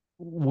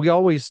 We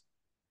always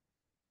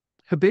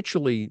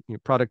habitually,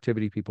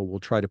 productivity people will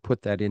try to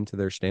put that into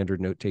their standard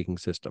note-taking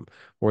system,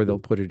 or they'll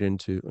put it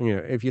into,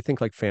 if you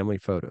think like family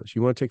photos,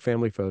 you want to take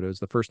family photos,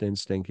 the first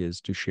instinct is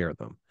to share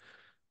them.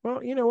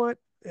 Well, you know what?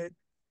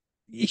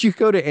 You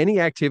go to any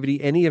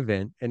activity, any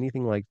event,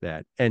 anything like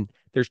that, and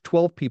there's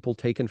 12 people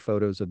taking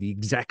photos of the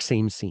exact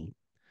same scene.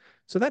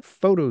 So that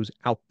photo's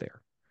out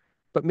there.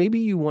 But maybe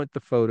you want the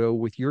photo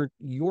with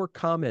your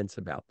comments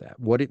about that,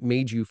 what it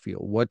made you feel,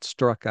 what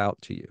struck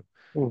out to you.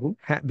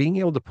 Mm-hmm. Being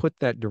able to put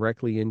that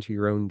directly into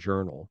your own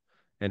journal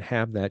and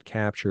have that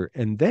capture.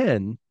 And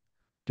then,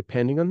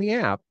 depending on the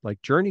app, like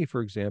Journey,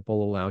 for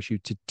example, allows you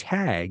to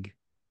tag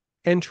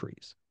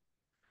entries.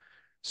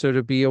 So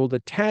to be able to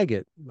tag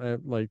it,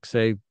 like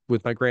say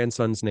with my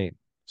grandson's name.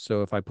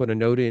 So if I put a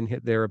note in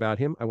there about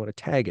him, I want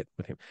to tag it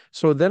with him.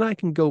 So then I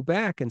can go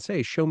back and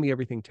say, show me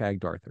everything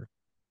tagged Arthur.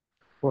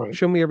 Right.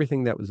 Show me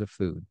everything that was a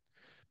food.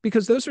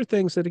 Because those are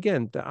things that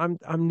again,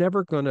 I'm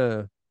never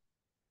gonna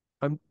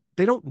I'm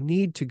they don't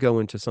need to go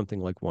into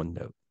something like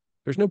OneNote.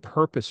 There's no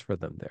purpose for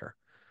them there.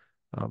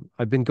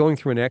 I've been going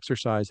through an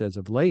exercise as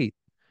of late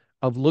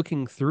of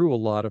looking through a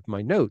lot of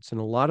my notes,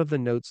 and a lot of the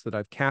notes that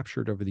I've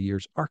captured over the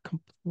years are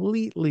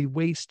completely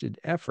wasted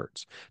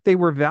efforts. They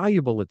were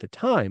valuable at the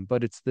time,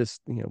 but it's this,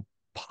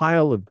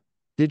 pile of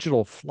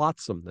digital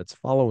flotsam that's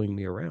following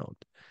me around.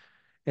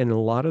 And a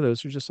lot of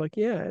those are just like,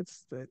 yeah,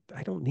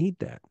 I don't need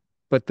that.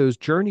 But those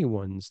journey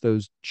ones,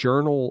 those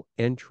journal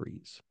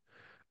entries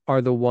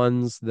are the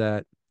ones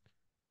that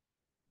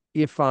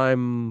if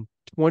I'm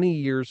 20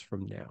 years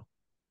from now,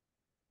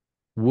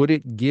 would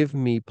it give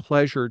me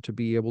pleasure to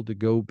be able to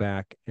go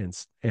back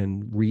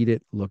and read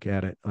it, look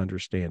at it,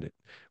 understand it?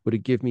 Would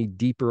it give me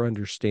deeper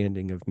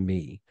understanding of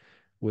me?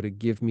 Would it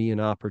give me an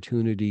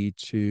opportunity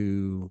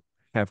to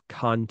have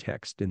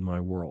context in my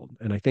world?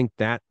 And I think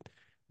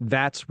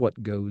that's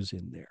what goes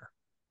in there.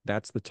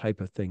 That's the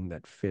type of thing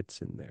that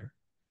fits in there.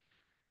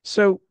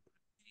 So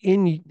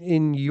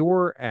in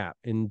your app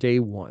in day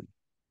one,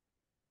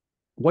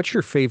 what's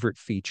your favorite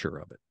feature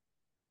of it?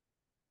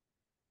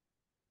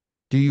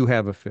 Do you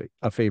have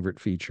a favorite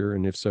feature?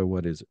 And if so,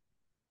 what is it?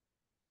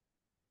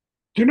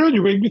 You know,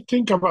 you made me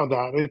think about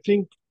that.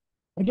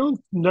 I don't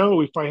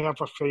know if I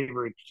have a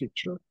favorite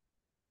feature.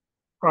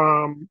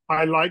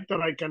 I like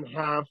that I can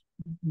have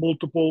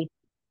multiple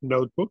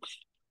notebooks.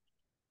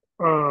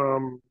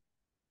 Um,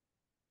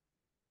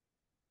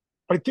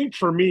 I think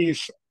for me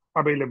is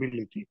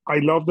availability. I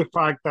love the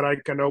fact that I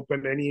can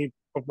open any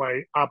of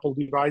my Apple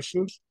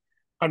devices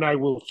and I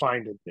will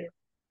find it there.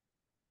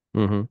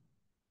 Hmm.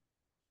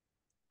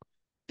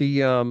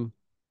 The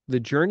the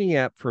Journey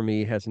app for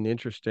me has an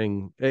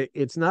interesting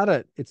it's not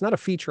a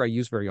feature I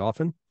use very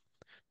often,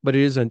 but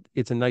it's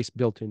a nice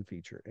built-in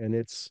feature. And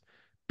it's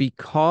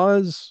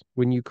because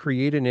when you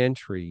create an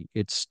entry,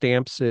 it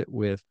stamps it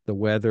with the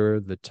weather,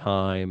 the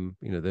time,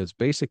 those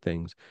basic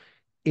things.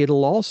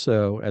 It'll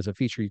also, as a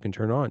feature you can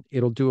turn on,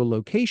 it'll do a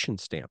location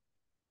stamp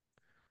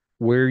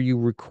where you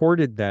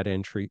recorded that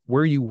entry,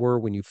 where you were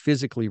when you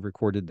physically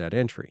recorded that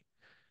entry.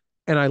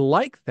 And I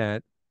like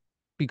that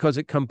because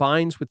it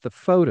combines with the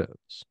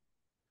photos.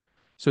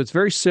 So it's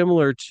very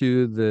similar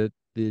to the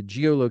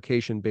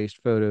geolocation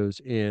based photos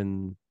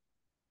in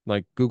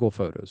like Google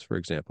Photos, for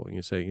example.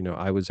 You say,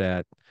 I was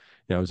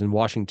in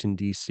Washington,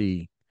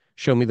 D.C.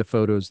 Show me the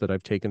photos that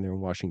I've taken there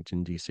in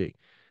Washington, D.C.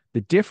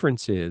 The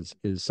difference is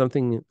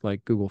something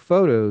like Google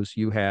Photos,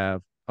 you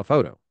have a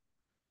photo.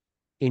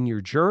 In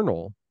your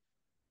journal,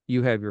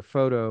 you have your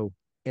photo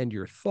and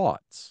your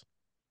thoughts.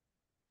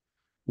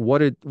 What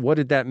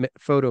did that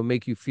photo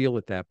make you feel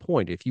at that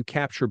point? If you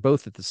capture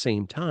both at the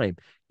same time,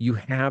 you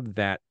have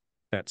that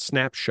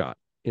snapshot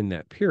in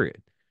that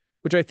period,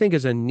 which I think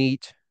is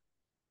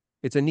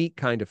it's a neat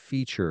kind of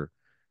feature.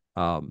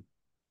 Um,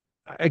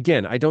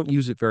 Again, I don't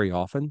use it very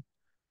often,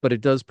 but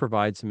it does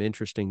provide some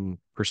interesting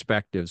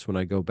perspectives when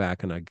I go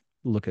back and I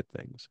look at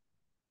things.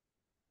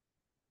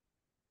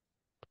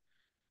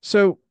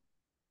 So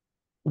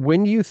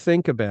when you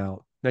think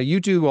about now, you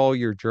do all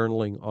your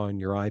journaling on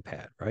your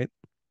iPad, right?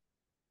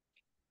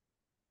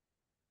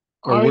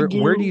 Or I where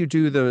do do you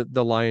do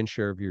the lion's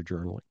share of your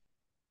journaling?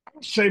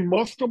 say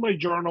most of my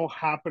journal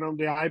happen on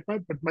the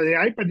iPad, but the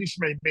iPad is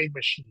my main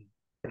machine.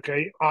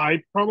 Okay.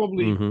 I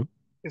probably Hmm.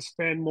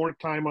 spend more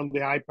time on the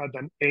iPad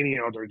than any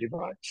other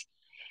device.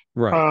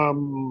 Right.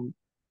 Um,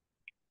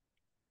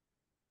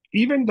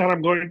 even that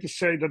I'm going to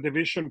say that the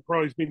Vision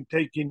Pro has been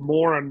taking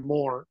more and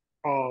more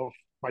of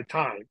my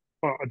time,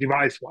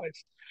 device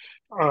wise.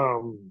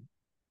 Um,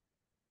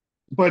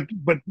 but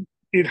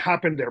it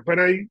happened there. But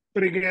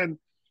again,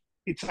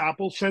 it's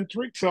Apple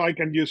centric, so I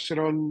can use it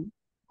on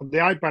the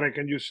iPad, I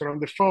can use it on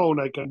the phone,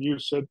 I can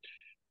use it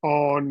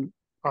on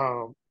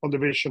the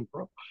Vision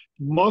Pro.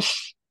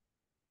 Most,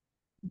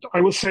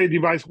 I would say,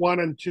 device one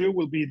and two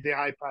will be the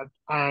iPad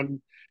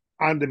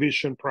and the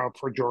Vision Pro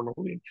for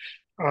journaling.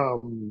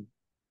 Um,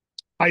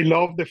 I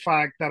love the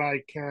fact that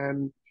I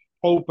can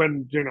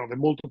open, the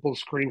multiple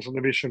screens on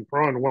the Vision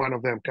Pro, and one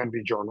of them can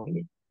be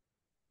journaling.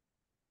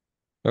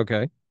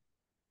 Okay.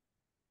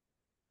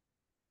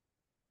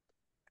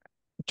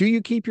 Do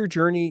you keep your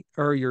journey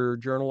or your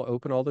journal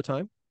open all the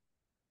time?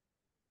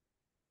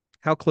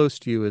 How close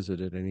to you is it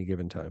at any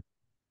given time?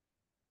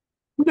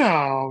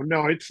 No,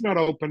 no, it's not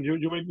open. You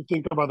made me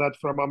think about that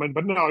for a moment,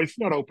 but no, it's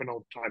not open all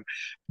the time.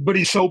 But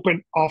it's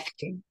open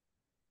often.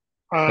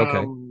 Okay.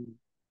 Um,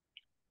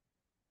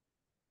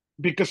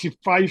 because if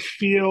I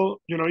feel,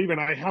 even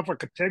I have a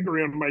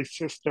category on my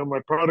system,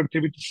 my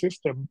productivity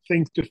system,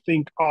 things to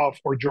think of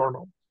or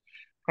journal.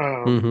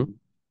 Mm-hmm. Um,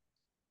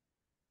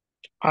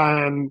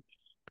 and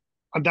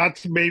and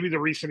that's maybe the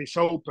reason it's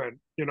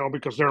open,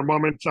 because there are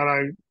moments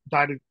I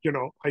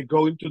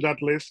go into that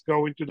list,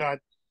 go into that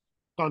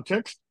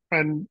context,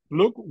 and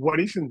look what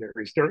is in there.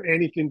 Is there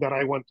anything that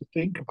I want to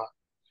think about?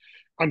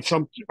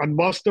 And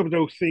most of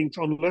those things,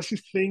 unless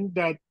it's things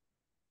that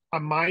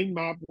a mind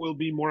map will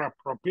be more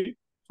appropriate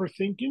for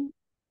thinking,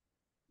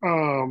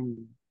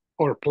 um,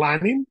 or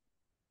planning,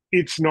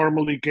 it's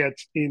normally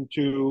gets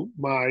into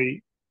my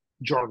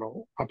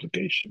journal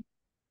application.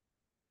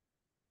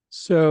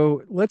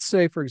 So let's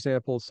say, for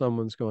example,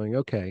 someone's going,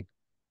 okay,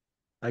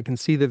 I can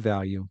see the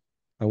value.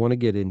 I want to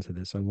get into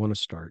this. I want to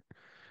start.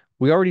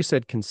 We already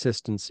said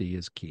consistency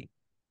is key.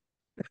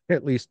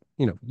 At least,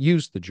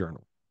 use the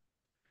journal.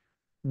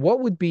 What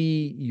would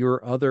be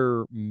your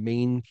other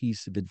main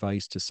piece of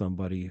advice to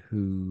somebody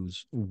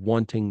who's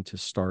wanting to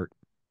start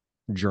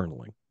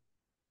journaling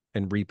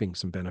and reaping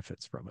some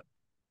benefits from it?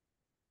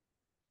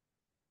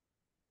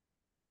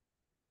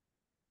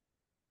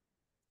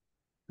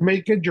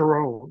 Make it your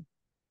own.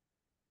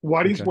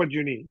 What is Okay. what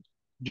you need?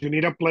 Do you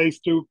need a place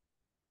to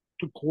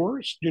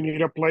course? You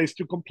need a place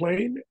to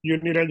complain? You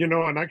need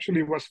and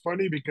actually it was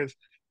funny because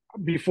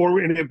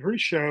before in the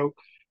pre-show,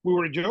 we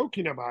were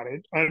joking about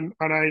it. And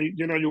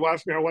you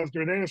asked me how was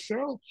your day? I said,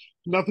 oh,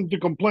 nothing to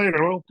complain.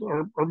 Or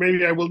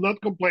maybe I will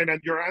not complain.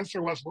 And your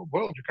answer was,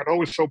 well, you can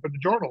always open the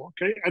journal.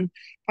 Okay. And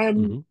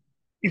Hmm.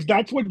 if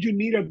that's what you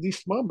need at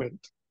this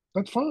moment,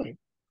 that's fine.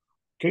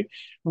 Okay.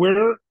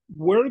 Where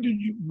do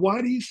you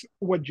what is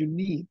what you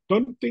need?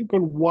 Don't think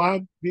on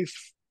what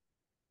this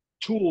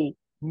tool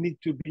need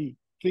to be.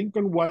 Think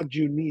on what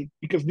you need,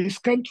 because this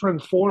can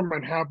transform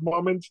and have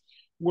moments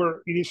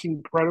where it is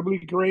incredibly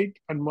great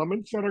and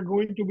moments that are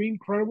going to be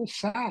incredible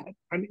sad.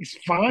 And it's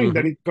fine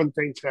that Hmm. it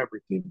contains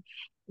everything.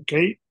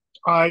 Okay.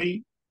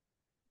 I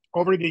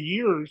over the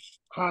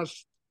years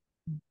has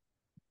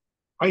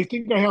I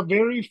think I have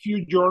very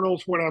few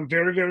journals when I'm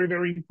very, very,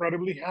 very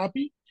incredibly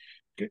happy.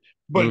 Okay.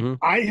 But Hmm.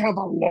 I have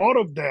a lot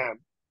of them,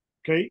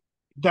 okay,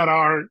 that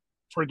are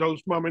for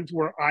those moments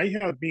where I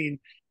have been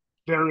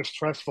very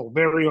stressful,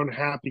 very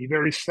unhappy,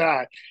 very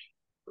sad.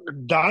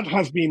 That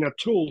has been a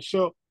tool.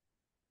 So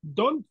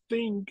don't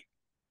think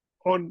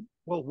on,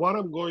 well, what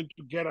I'm going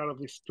to get out of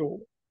this tool.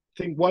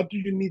 Think, what do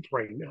you need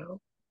right now?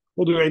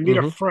 Well, do I need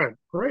a Hmm. friend?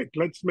 Great.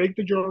 Let's make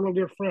the journal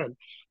your friend.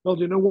 Well,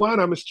 you know what?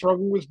 I'm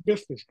struggling with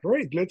business.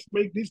 Great. Let's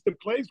make this the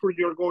place where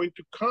you're going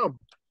to come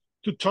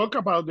to talk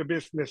about the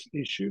business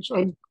issues.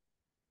 And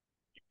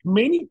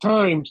many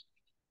times,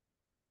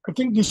 I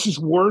think this is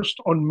worse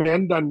on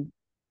men than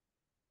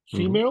Hmm.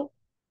 female.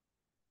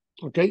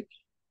 Okay.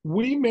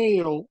 We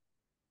male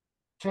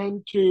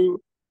tend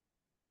to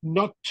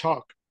not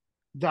talk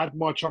that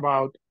much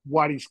about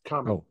what is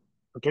coming. Oh,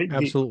 Okay, deep.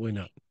 absolutely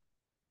not.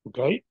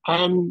 Okay,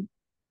 and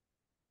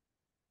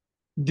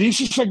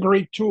this is a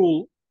great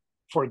tool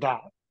for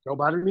that.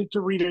 Nobody need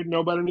to read it.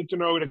 Nobody need to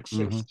know it Hmm.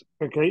 exists.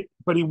 Okay,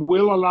 but it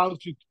will allow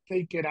you to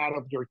take it out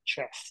of your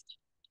chest.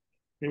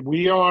 Okay?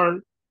 We are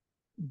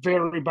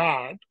very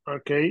bad.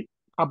 Okay,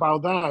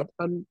 about that,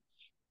 and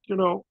you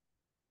know,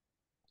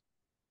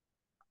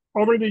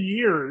 over the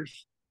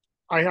years,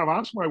 I have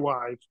asked my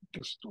wife.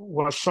 This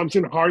was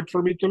something hard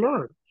for me to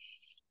learn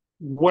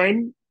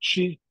when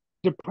she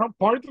the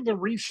part of the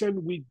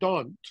reason we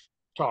don't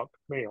talk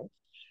male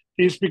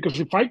is because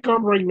if I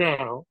come right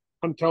now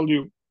and tell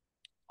you,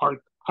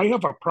 Art, I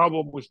have a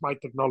problem with my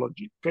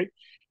technology, okay,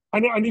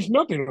 and it's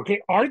nothing,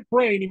 okay, Art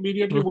brain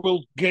immediately Hmm.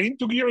 will get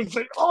into gear and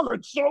say, oh,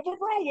 let's solve the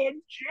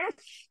problem, yes,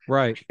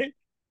 Right. okay,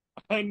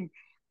 and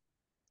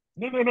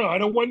no, no, no, I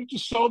don't want to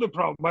solve the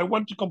problem. I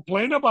want to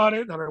complain about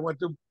it, and I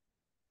want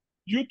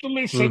you to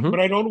listen, Hmm. but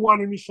I don't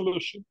want any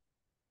solution.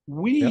 Yep.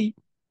 We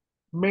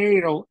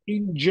male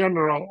in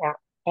general are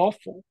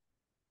awful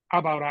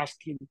about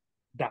asking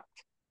that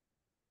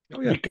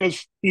Oh, yeah.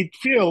 because it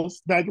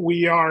feels that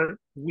we are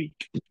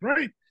weak,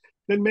 right?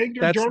 Then make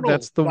your That's journal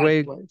the that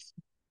way place.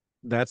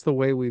 that's the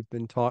way we've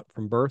been taught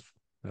from birth.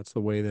 That's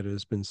the way that it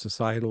has been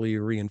societally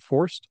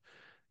reinforced.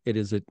 It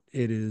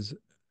is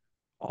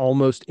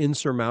almost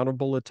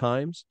insurmountable at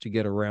times to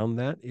get around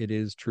that. It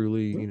is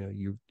truly,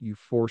 you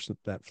force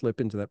that flip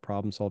into that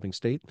problem solving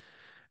state.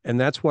 And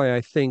that's why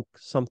I think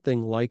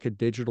something like a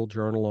digital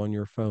journal on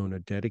your phone, a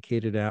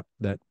dedicated app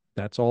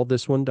that's all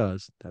this one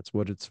does, that's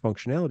what its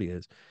functionality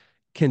is,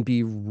 can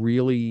be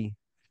really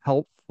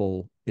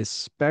helpful,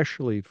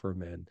 especially for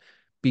men,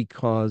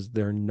 because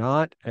they're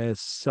not as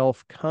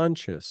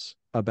self-conscious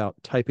about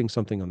typing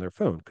something on their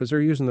phone because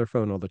they're using their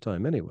phone all the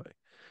time anyway.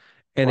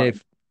 And Right,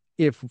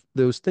 if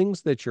those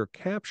things that you're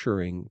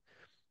capturing,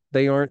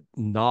 they aren't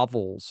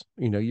novels,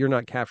 you're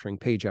not capturing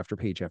page after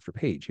page after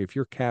page. If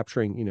you're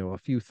capturing, a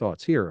few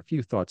thoughts here, a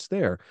few thoughts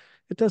there,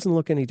 it doesn't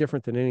look any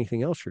different than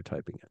anything else you're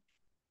typing in.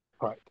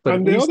 right. But at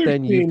And the least other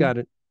then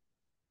thing,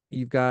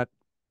 you've got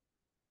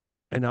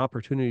an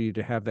opportunity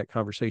to have that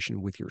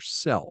conversation with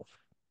yourself.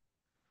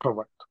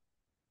 correct.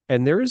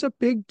 And there is a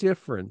big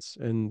difference,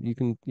 and you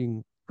can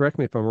correct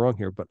me if I'm wrong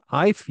here, but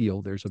I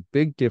feel there's a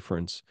big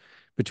difference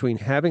between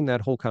having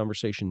that whole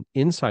conversation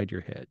inside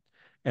your head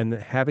and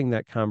having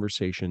that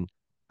conversation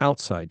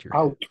outside your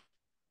head. Out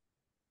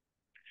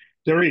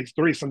there is,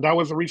 and that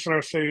was the reason I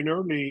was saying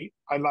earlier.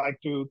 I like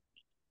to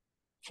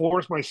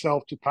force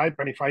myself to type,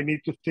 and if I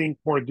need to think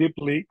more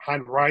deeply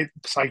and write,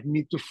 because I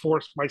need to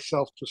force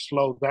myself to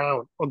slow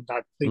down on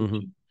that Hmm.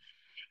 thinking.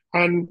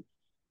 And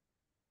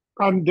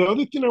and the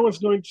other thing I was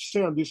going to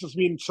say, and this has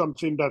been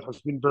something that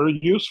has been very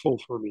useful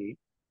for me,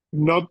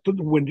 not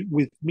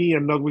with me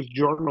and not with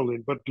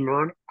journaling, but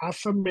learn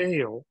as a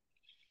male,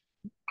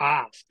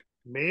 ask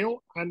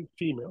male and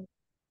female,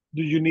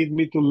 do you need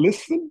me to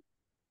listen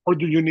or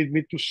do you need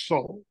me to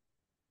solve?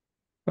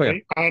 Oh yeah.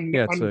 Okay. And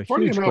Yeah, it's and a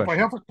funny huge enough,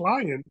 question.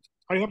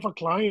 I have a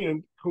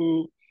client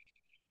who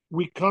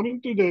we come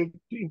into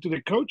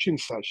the coaching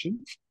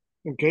sessions,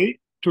 okay,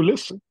 to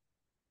listen.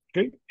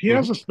 Okay. He Hmm.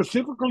 has a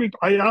specifically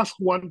I asked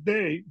one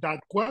day that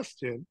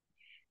question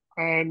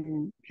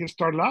and he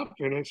started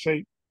laughing. I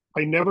say,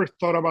 I never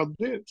thought about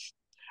this.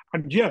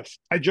 And yes,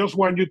 I just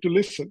want you to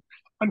listen.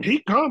 And he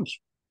comes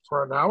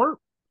for an hour,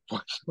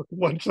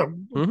 once a,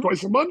 Hmm.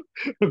 twice a month,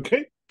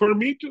 okay, for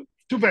me to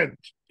vent.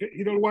 Okay?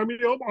 He don't want me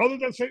to other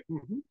than say,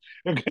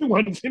 okay,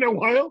 once in a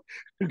while,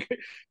 okay.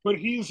 But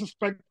he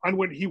suspect, and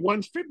when he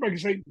wants feedback, he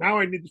say, now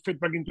I need to fit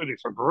back into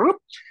this.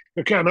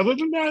 Okay, and other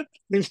than that,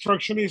 the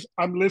instruction is,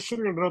 I'm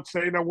listening and not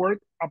saying a word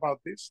about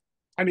this.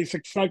 And it's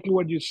exactly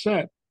what you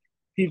said.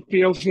 He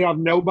feels he have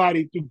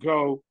nobody to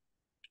go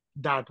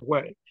that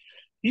way.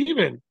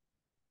 Even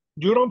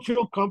you don't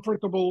feel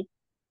comfortable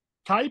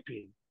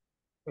typing.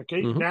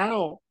 Okay, Hmm.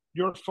 now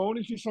your phone,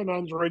 if it's an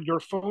Android, your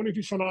phone, if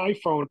it's an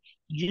iPhone,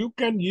 you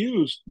can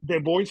use the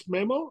voice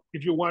memo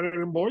if you want it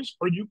in voice,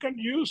 or you can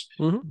use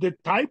Hmm. the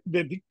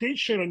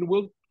dictation, and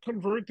will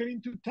convert it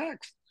into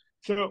text.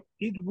 So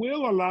it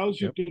will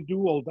allows you Yep. to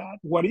do all that.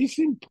 What is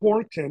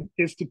important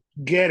is to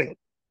get it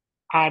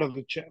out of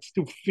the chest,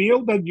 to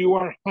feel that you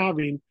are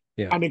having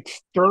Yeah. an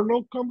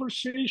external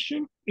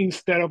conversation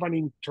instead of an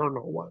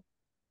internal one.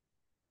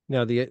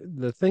 Now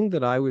the thing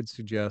that I would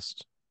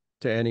suggest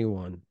to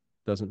anyone,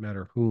 doesn't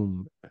matter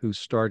who's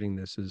starting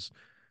this, is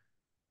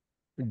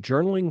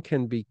journaling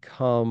can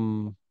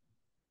become,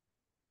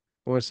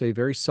 I want to say,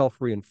 very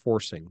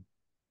self-reinforcing.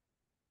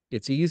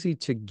 It's easy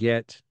to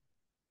get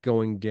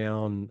going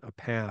down a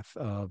path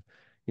of,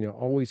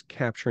 always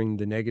capturing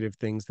the negative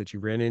things that you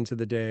ran into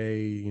the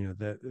day,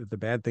 the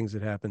bad things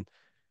that happen.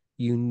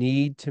 You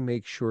need to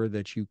make sure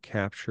that you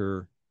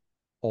capture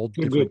all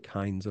Good. different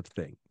kinds of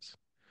things.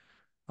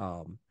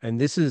 And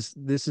this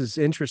is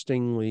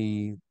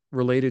interestingly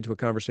related to a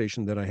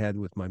conversation that I had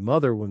with my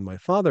mother when my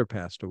father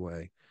passed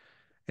away,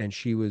 and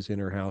she was in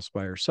her house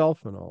by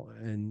herself and all.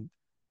 And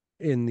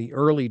in the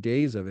early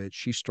days of it,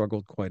 she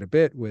struggled quite a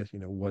bit with,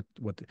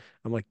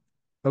 I'm like,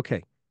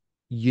 okay,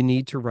 you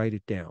need to write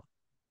it down.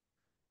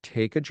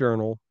 Take a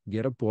journal,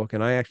 get a book,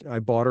 and I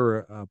bought her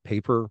a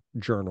paper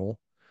journal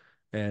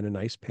and a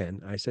nice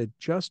pen. I said,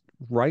 just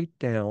write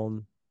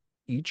down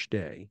each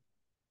day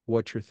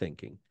what you're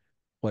thinking,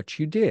 what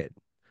you did,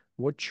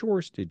 what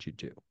chores did you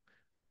do,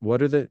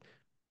 what are the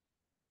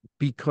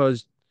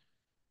because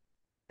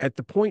at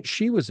the point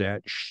she was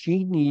at,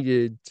 she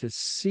needed to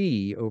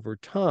see over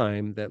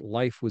time that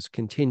life was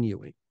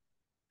continuing,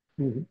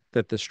 Mm-hmm.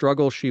 that the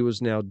struggle she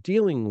was now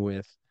dealing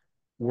with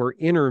were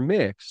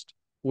intermixed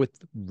with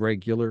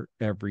regular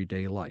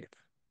everyday life,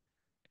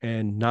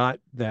 and not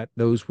that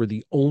those were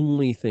the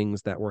only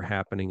things that were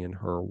happening in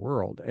her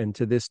world. And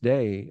to this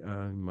day,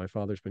 my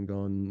father's been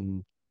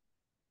gone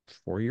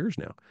 4 years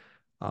now.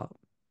 Uh,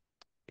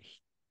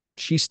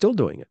 she's still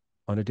doing it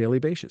on a daily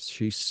basis.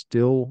 She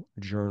still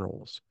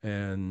journals,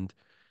 and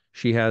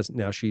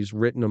she's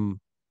written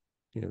them,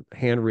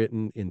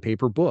 handwritten in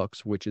paper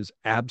books, which is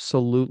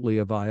absolutely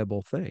a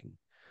viable thing.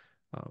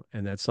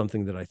 And that's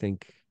something that I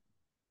think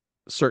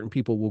certain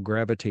people will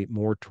gravitate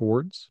more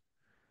towards.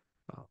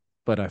 Uh,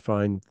 but I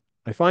find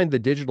the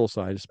digital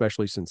side,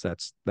 especially since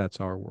that's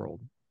our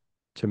world,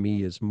 to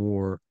me is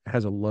more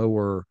has a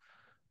lower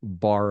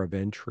bar of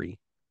entry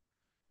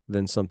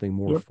than something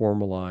more Yep.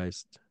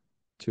 formalized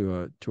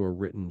to a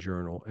written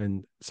journal.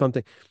 And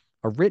something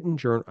a written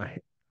journal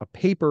a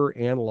paper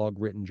analog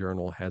written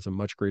journal has a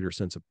much greater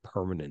sense of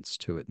permanence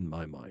to it in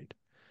my mind.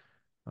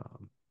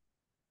 Um,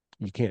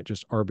 you can't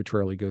just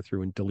arbitrarily go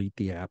through and delete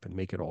the app and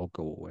make it all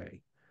go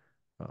away.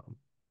 Um,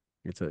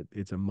 it's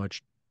a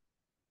much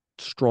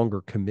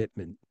stronger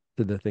commitment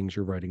to the things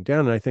you're writing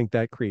down, and I think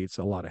that creates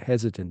a lot of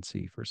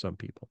hesitancy for some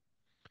people.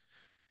 Yep.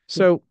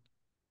 So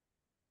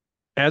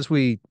as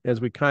we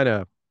kind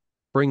of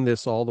bring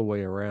this all the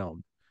way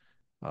around,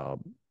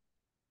 um,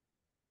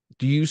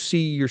 do you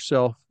see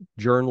yourself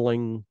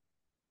journaling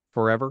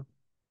forever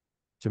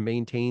to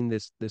maintain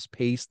this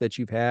pace that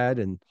you've had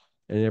and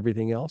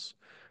everything else,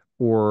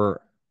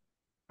 or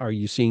are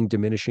you seeing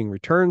diminishing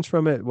returns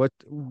from it?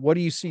 What do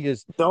you see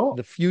as No,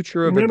 the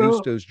future of no, no.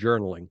 Augusto's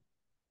journaling?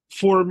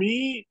 For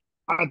me,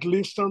 at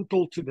least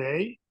until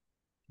today,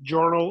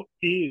 journal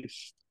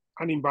is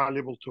an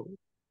invaluable tool.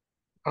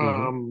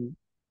 Mm-hmm. Um,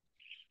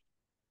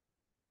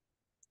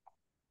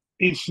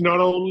 it's not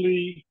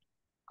only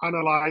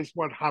analyze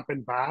what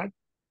happened bad,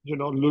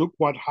 look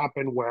what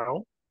happened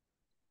well.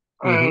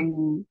 Mm-hmm.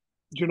 And,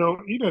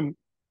 even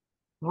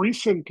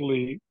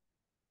recently,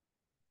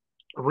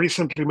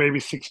 maybe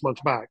 6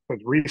 months back, but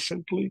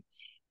recently,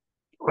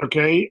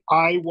 okay,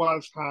 I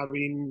was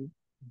having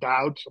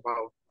doubts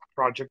about a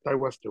project I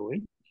was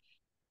doing,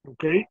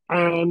 okay,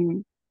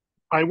 and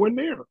I went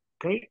there,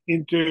 okay,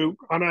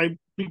 and I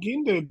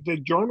begin the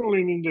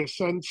journaling in the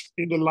sense,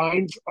 in the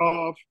lines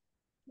of,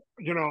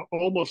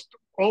 almost,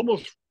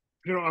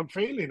 I'm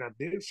failing at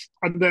this.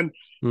 And then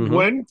Mm-hmm.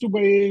 when to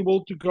be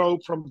able to go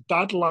from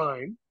that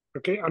line,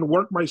 okay, and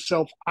work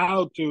myself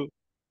out to,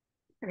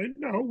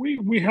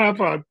 we have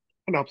an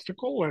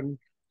obstacle, and,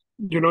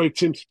 it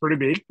seems pretty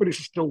big, but it's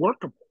still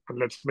workable. And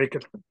let's make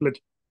it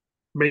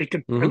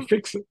Mm-hmm. and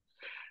fix it.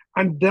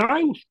 And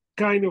those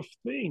kind of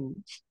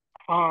things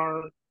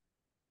are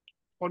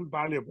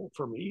invaluable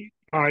for me.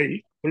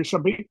 There's a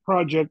big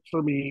project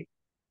for me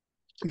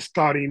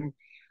starting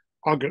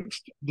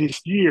August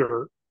this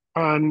year,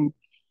 and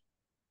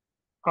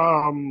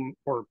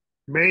or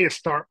may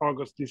start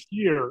August this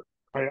year.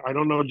 I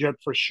don't know yet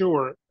for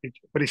sure,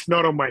 but it's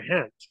not on my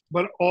hands.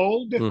 But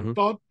all the Mm-hmm.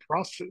 thought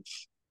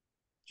process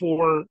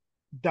for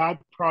that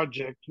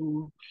project,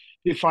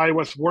 if I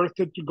was worth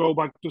it to go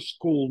back to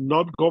school,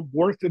 not go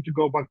worth it to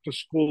go back to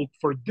school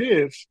for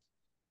this,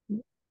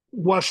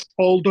 was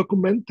all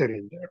documented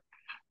in there.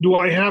 Do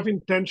I have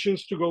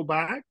intentions to go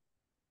back?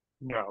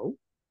 No.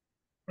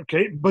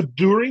 Okay. But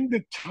during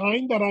the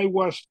time that I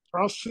was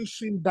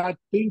processing that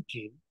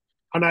thinking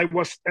and I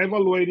was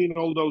evaluating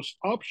all those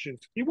options,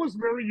 it was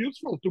very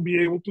useful to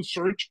be able to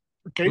search,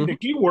 okay, Mm-hmm. the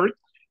keyword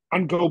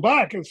and go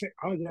back and say,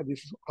 oh, yeah,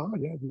 this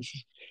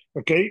is,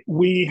 okay.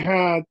 We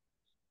had,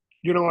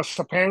 as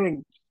a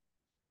parent,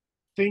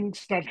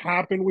 things that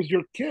happen with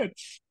your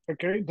kids,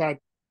 okay, that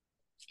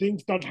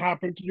things that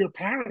happen to your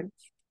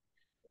parents,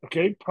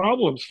 okay,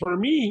 problems. For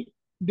me,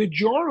 the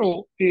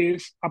journal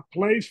is a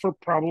place for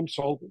problem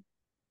solving.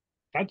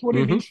 That's what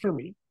it Mm-hmm. is for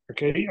me.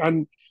 Okay.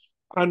 And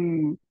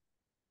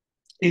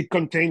it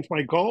contains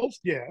my goals.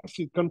 Yes.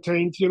 It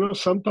contains,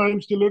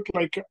 sometimes you look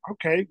like,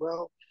 okay,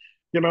 well,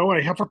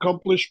 I have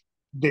accomplished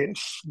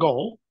this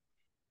goal.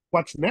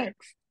 What's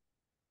next?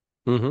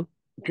 Mm-hmm.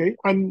 Okay.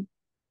 And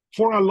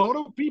for a lot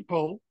of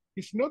people,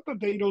 it's not that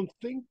they don't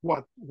think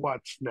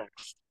what's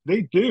next.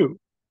 They do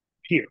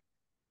here,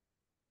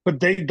 but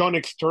they don't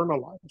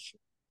externalize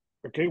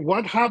it. Okay.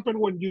 What happened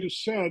when you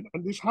said,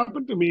 and this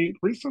happened to me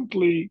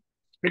recently,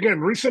 again,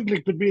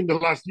 recently could be in the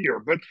last year,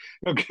 but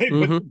okay,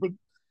 but Mm-hmm. but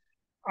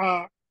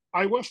uh,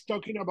 I was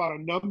talking about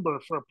a number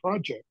for a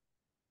project,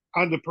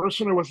 and the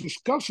person I was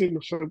discussing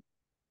said,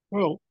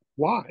 "Well,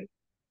 why?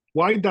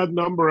 Why that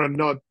number and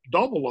not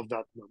double of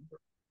that number?"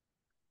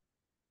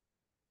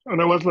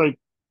 And I was like,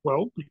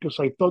 "Well, because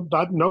I thought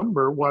that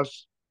number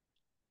was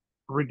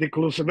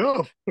ridiculous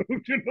enough, to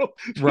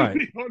Right.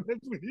 be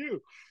honest with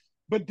you."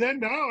 But then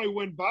now I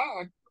went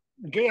back,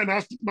 okay, and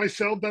asked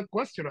myself that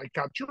question. I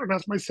captured and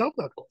asked myself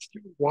that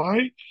question: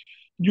 Why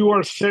you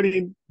are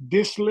setting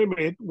this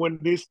limit when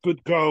this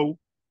could go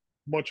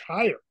much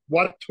higher?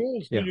 What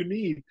tools do Yeah. you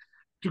need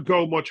to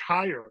go much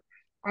higher?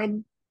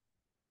 And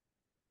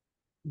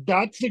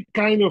that's the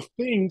kind of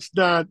things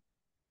that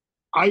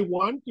I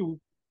want to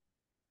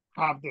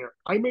have there.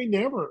 I may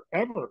never,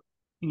 ever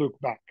look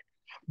back,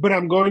 but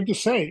I'm going to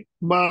say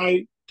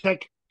my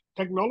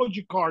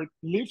technology card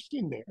lives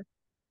in there.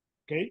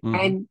 Okay. Mm-hmm.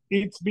 And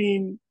it's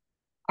been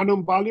an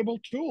invaluable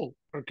tool.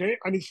 Okay.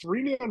 And it's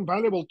really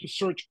invaluable to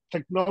search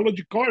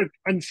technology card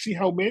and see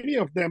how many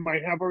of them I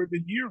have over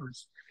the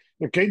years.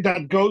 Okay.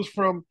 That goes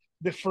from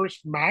the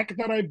first Mac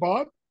that I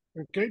bought,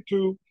 okay,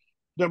 to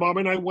the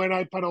moment I went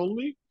iPad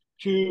only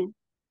to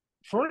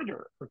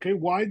further. Okay.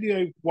 Why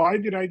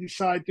did I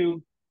decide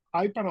to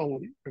iPad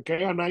only?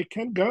 Okay. And I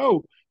can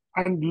go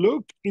and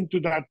look into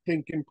that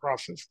thinking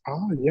process.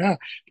 Oh yeah.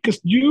 Because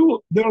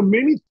there are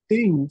many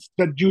things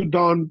that you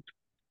don't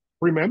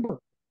remember.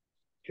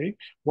 Okay.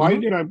 Why Hmm.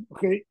 did I?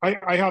 Okay.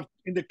 I have,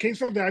 in the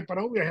case of the iPad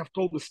only, I have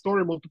told the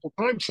story multiple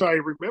times, so I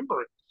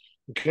remember it.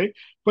 Okay.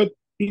 But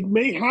it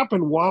may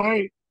happen.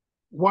 Why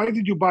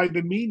did you buy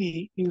the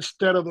mini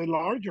instead of the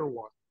larger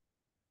one?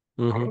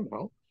 I Hmm. don't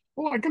know.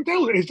 Well, I can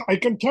tell. I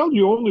can tell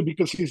you only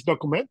because it's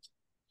documented.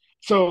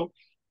 So,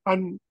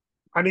 and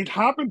and it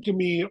happened to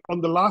me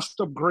on the last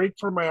upgrade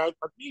for my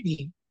iPad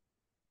mini,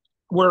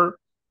 where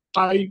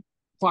I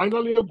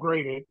finally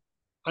upgraded.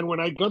 And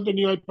when I got the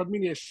new iPad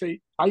mini, I say,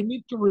 I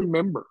need to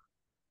remember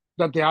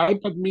that the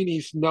iPad mini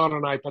is not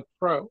an iPad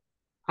Pro.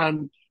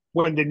 And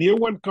when the new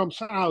one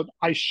comes out,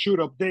 I should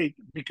update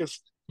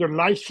because their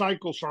life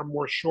cycles are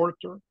more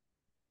shorter.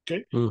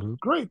 Okay, Hmm.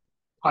 great.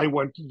 I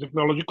went to the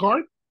technology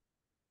card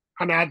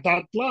and add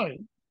that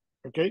line.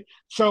 Okay,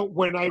 so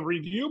when I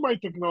review my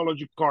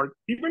technology card,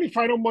 even if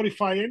I don't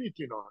modify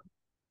anything on,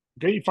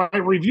 okay, if I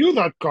review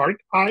that card,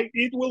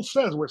 it will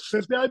says where it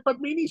says the iPad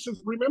Mini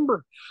says,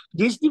 remember,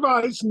 this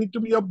device need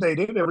to be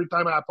updated every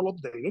time Apple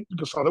update it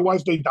because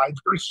otherwise they die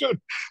very soon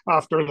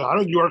after that,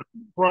 and you are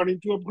running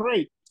to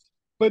upgrade.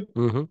 But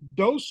Hmm.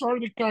 those are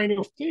the kind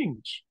of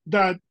things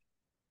that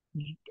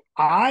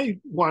I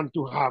want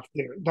to have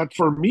there that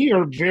for me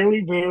are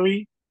very,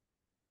 very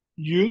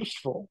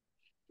useful.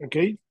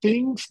 Okay,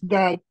 things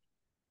that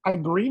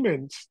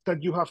agreements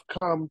that you have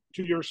come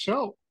to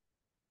yourself.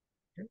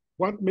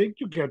 What made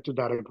you get to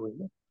that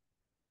agreement?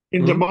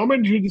 In the Hmm.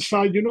 moment you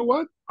decide, you know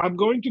what, I'm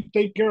going to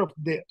take care of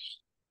this.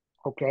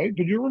 Okay,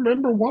 do you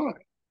remember why?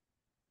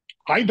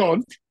 I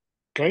don't.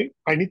 Okay,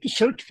 I need to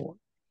search for it.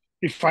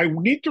 If I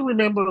need to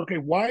remember, okay,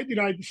 why did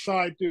I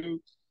decide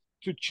to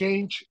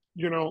change?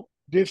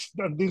 This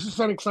is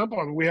an example,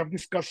 and we have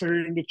discussed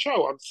it in the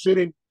show. I'm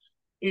sitting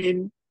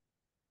in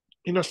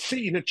in a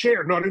seat, in a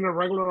chair, not in a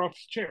regular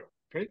office chair.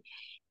 Okay,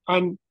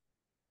 and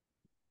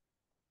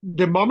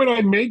the moment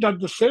I made that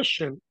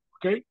decision,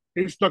 okay,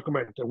 it's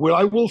documented. Well,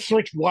 I will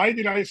search why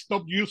did I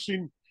stop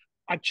using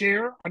a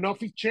chair, an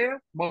office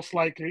chair? Most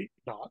likely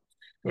not.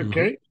 Hmm.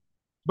 Okay.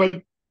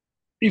 But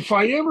if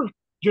I ever,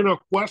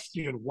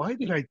 question why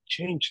did I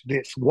change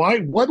this?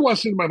 What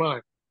was in my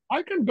mind?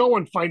 I can go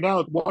and find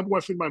out what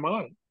was in my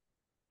mind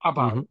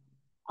about Hmm. it.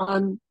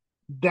 And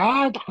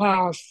that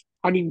has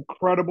an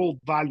incredible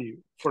value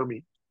for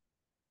me.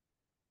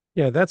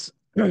 Yeah, that's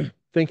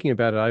thinking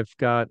about it. I've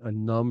got a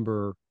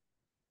number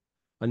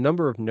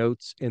of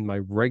notes in my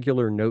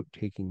regular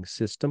note-taking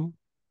system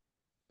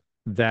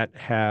that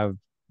have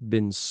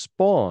been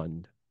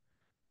spawned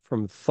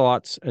from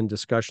thoughts and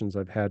discussions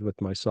I've had with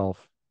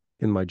myself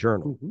in my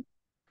journal. Mm-hmm.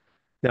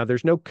 Now,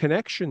 there's no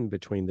connection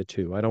between the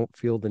two. I don't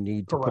feel the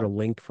need to put a Correct.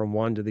 link from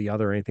one to the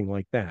other or anything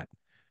like that.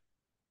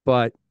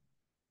 But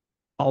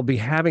I'll be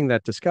having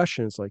that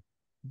discussion. It's like,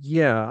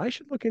 yeah, I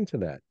should look into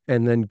that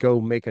and then go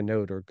make a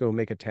note or go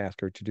make a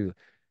task or to do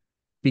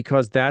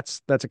because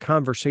that's a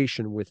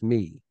conversation with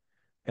me.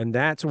 And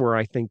that's where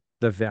I think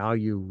the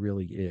value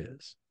really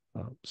is.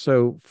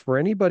 So for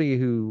anybody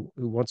who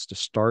wants to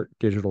start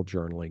digital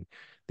journaling,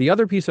 the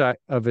other piece of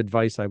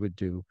advice I would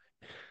do,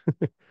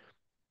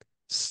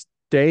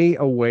 stay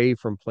away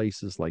from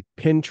places like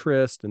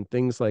Pinterest and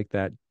things like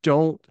that.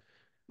 Don't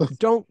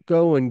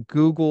go and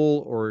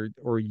Google or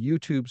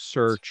YouTube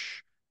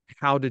search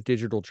how to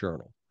digital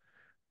journal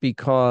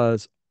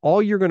because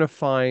all you're going to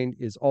find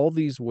is all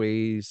these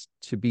ways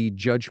to be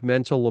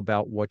judgmental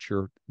about what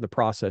the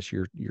process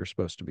you're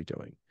supposed to be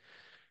doing.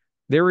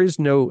 There is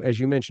no, as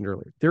you mentioned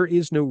earlier, there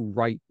is no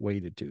right way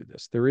to do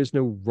this. There is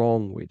no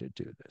wrong way to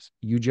do this.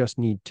 You just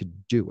need to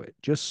do it.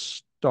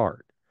 Just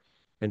start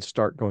and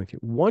start going through.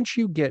 Once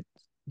you get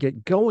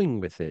going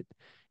with it,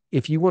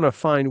 if you want to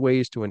find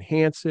ways to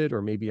enhance it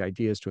or maybe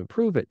ideas to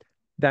improve it,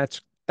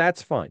 that's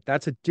fine.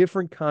 That's a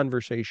different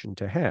conversation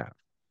to have.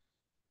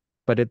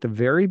 But at the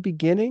very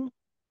beginning,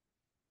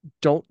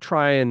 don't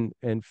try and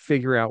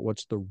figure out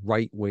what's the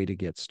right way to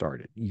get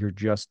started.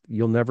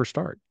 You'll never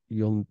start.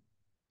 You'll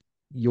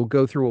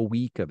go through a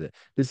week of it.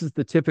 This is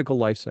the typical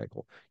life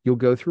cycle. You'll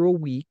go through a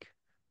week,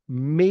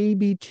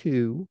 maybe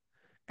two,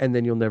 and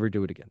then you'll never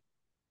do it again.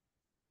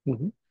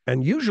 Mm-hmm.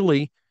 And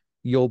usually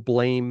you'll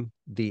blame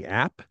the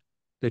app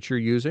that you're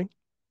using,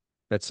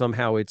 that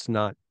somehow it's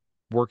not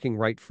working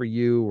right for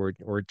you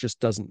or it just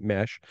doesn't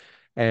mesh.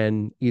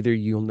 And either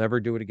you'll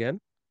never do it again,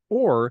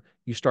 or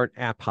you start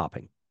app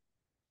hopping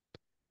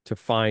to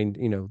find,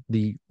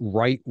 the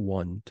right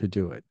one to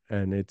do it.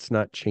 And it's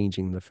not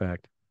changing the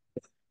fact.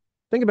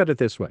 Think about it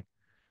this way.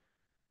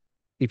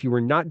 If you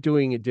were not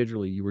doing it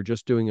digitally, you were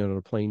just doing it on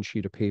a plain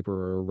sheet of paper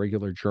or a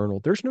regular journal,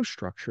 there's no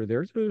structure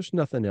there. There's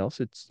nothing else.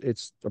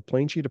 It's a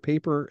plain sheet of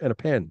paper and a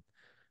pen.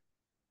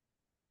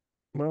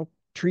 Well,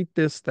 treat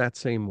this that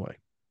same way.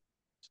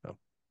 So,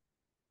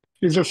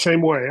 It's the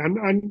same way.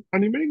 And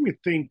it made me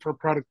think for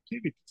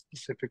productivity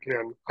specifically,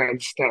 and I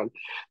understand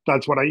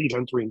that's what I eat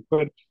and drink.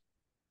 But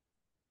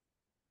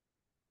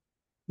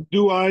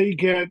do I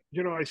get,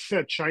 I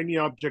said shiny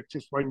object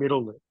is my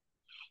middle name.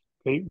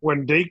 Okay.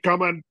 When they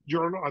come and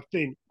journal a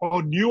thing, oh,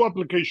 new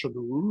application.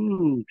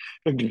 Ooh.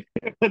 Again.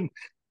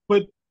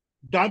 But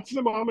that's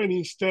the moment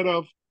instead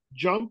of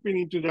jumping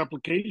into the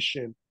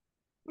application,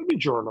 let me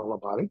journal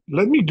about it.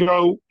 Let me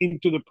go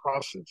into the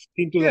process,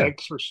 into the Yeah.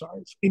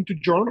 exercise, into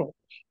journal.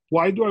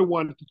 Why do I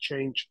want to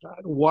change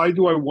that? Why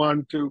do I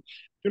want to,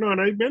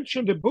 and I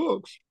mentioned the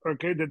books,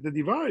 okay, the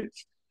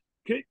device.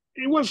 Okay,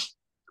 it was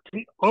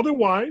okay,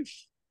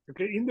 otherwise,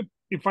 okay,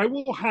 if I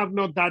will have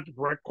not that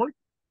record,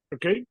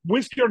 okay,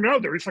 which you know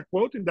there is a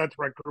quote in that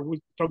record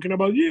talking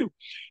about you,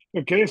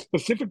 okay,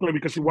 specifically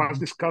because it was Mhm.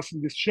 discussed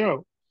in this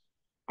show.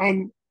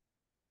 And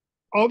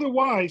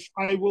otherwise,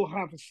 I will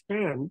have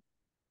spent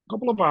a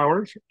couple of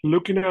hours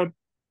looking at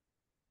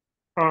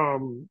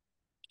um,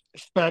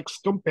 specs,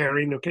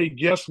 comparing. Okay,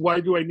 guess why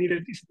do I need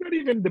it? It's not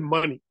even the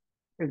money.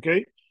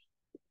 Okay,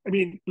 I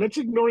mean, let's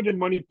ignore the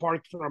money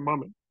part for a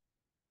moment.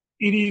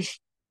 It is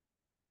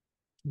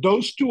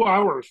those 2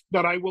 hours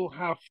that I will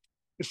have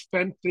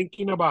spent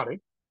thinking about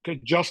it, okay,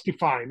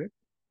 justifying it,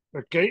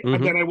 okay,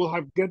 and Hmm. then I will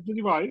have get the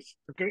device,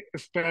 okay,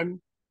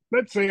 spend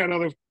let's say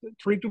another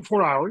 3 to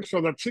 4 hours, so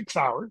that's 6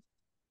 hours,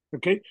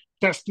 okay,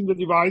 testing the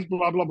device,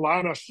 blah blah blah.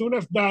 And as soon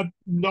as that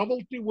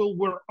novelty will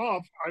wear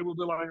off, I will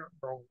be like,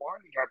 oh, why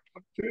did I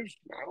put this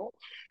now?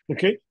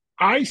 Okay,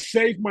 I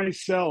save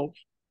myself,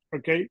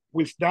 okay,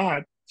 with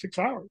that 6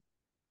 hours.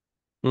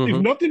 If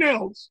Hmm. nothing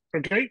else,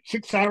 okay,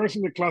 6 hours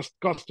in the class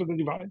cost of the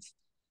device.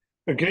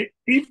 Okay,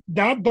 if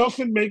that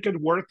doesn't make it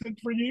worth it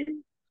for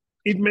you,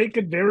 it make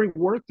it very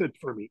worth it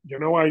for me.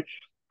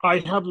 I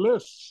have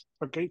lists.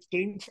 Okay,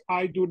 things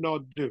I do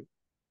not do.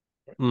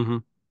 Hmm.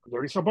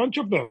 There is a bunch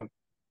of them.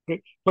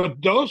 Okay?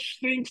 But those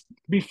things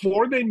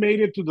before they made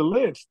it to the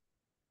list,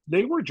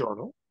 they were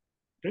journal.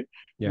 Okay,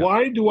 Yeah.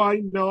 why do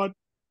I not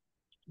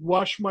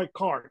wash my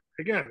car?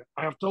 Again,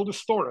 I have told the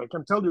story. I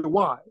can tell you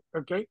why.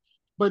 Okay,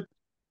 but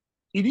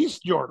it is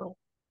journal.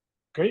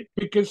 Okay,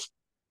 because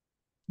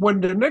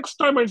when the next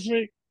time I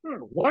say,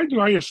 oh, why do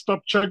I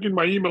stop checking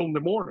my email in the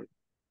morning?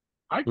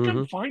 I can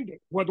Hmm. find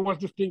it. What was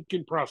the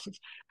thinking process?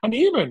 And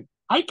even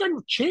I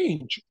can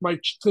change my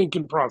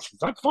thinking process.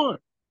 That's fine.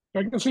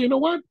 I can say, you know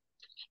what?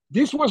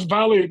 This was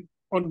valid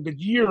on the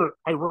year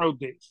I wrote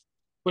this,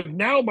 but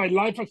now my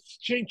life has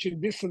changed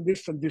in this and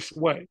this and this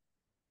way.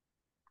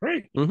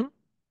 Great. Hmm.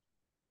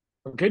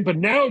 Okay. But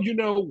now you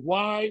know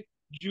why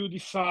you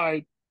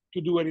decide to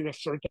do it in a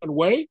certain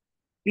way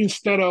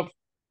instead of,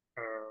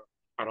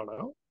 I don't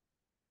know.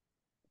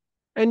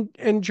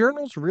 And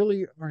journals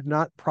really are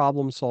not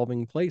problem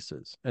solving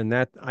places. And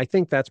that I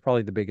think that's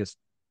probably the biggest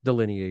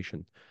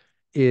delineation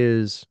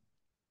is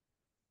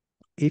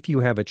if you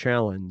have a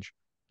challenge,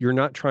 you're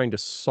not trying to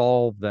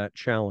solve that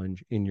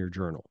challenge in your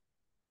journal.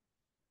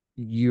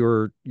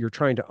 You're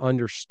trying to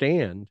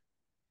understand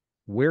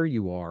where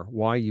you are,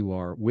 why you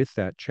are with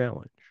that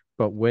challenge.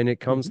 But when it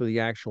comes Mhm, to the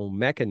actual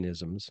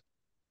mechanisms,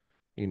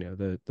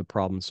 the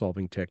problem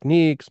solving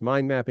techniques,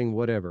 mind mapping,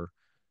 whatever,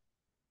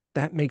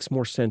 that makes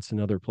more sense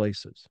in other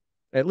places.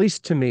 At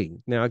least to me.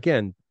 Now,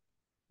 again,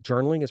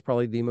 journaling is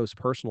probably the most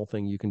personal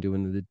thing you can do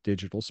in the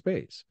digital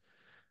space.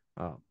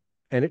 Uh,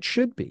 and it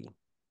should be.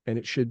 And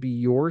it should be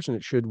yours and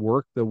it should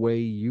work the way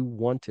you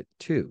want it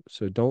to.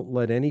 So don't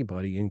let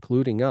anybody,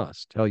 including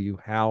us, tell you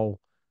how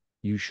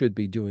you should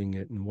be doing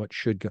it and what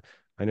should go.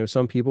 I know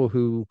some people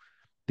who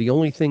the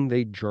only thing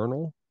they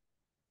journal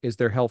is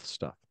their health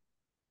stuff.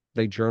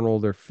 They journal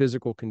their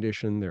physical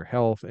condition, their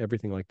health,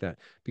 everything like that,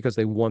 because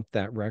they want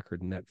that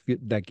record and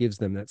that gives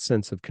them that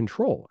sense of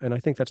control. And I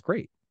think that's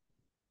great.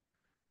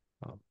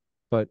 Um,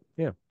 but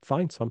yeah,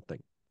 find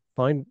something,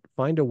 find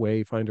a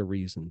way, find a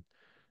reason.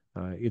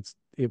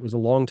 It was a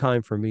long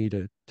time for me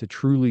to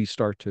truly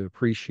start to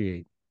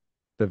appreciate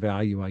the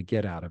value I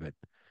get out of it.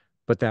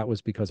 But that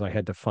was because I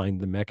had to find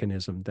the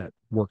mechanism that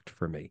worked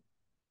for me.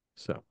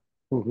 So,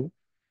 mhm.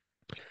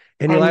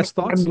 any And last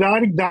thoughts?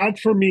 and that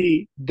for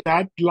me,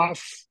 that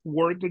last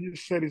word that you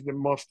said is the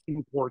most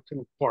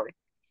important part.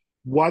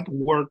 What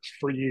works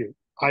for you?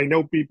 I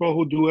know people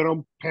who do it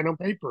on pen and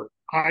paper.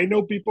 I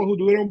know people who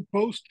do it on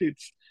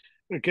post-its.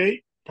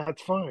 Okay,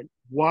 that's fine.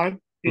 What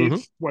Hmm.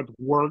 is what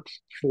works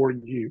for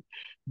you?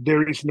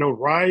 There is no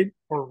right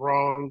or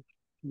wrong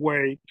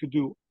way to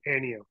do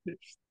any of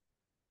this.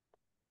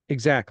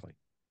 Exactly.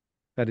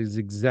 That is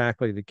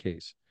exactly the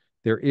case.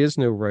 There is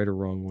no right or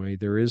wrong way.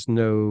 There is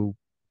no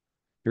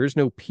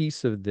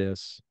piece of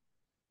this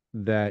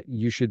that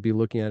you should be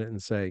looking at it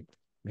and say,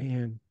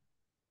 man,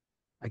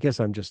 I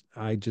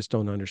just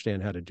don't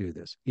understand how to do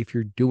this. If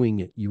you're doing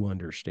it, you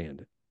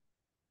understand it.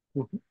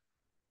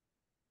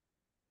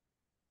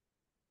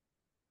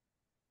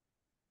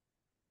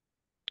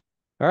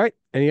 All right.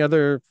 Any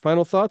other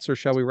final thoughts or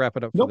shall we wrap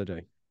it up for the Nope.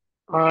 day?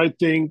 I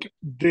think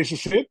this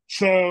is it.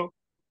 So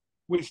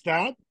with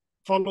that,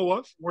 follow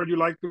us where you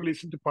like to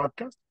listen to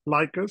podcasts,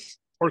 like us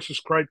or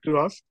subscribe to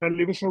us and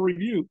leave us a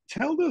review.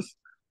 Tell us,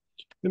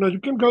 you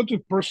can go to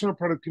Personal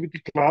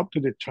Productivity Club to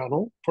the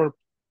channel for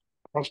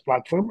cross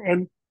platform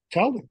and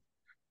tell them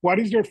what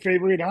is your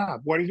favorite app?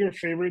 What is your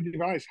favorite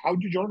device? How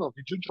do you journal?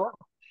 Did you journal?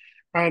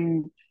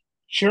 And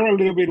share a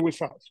little bit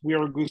with us. We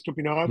are Augusto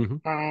Pinot Hmm.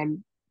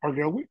 and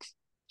Argel Weeks.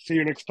 See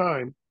you next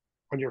time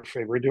on your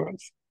favorite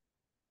device.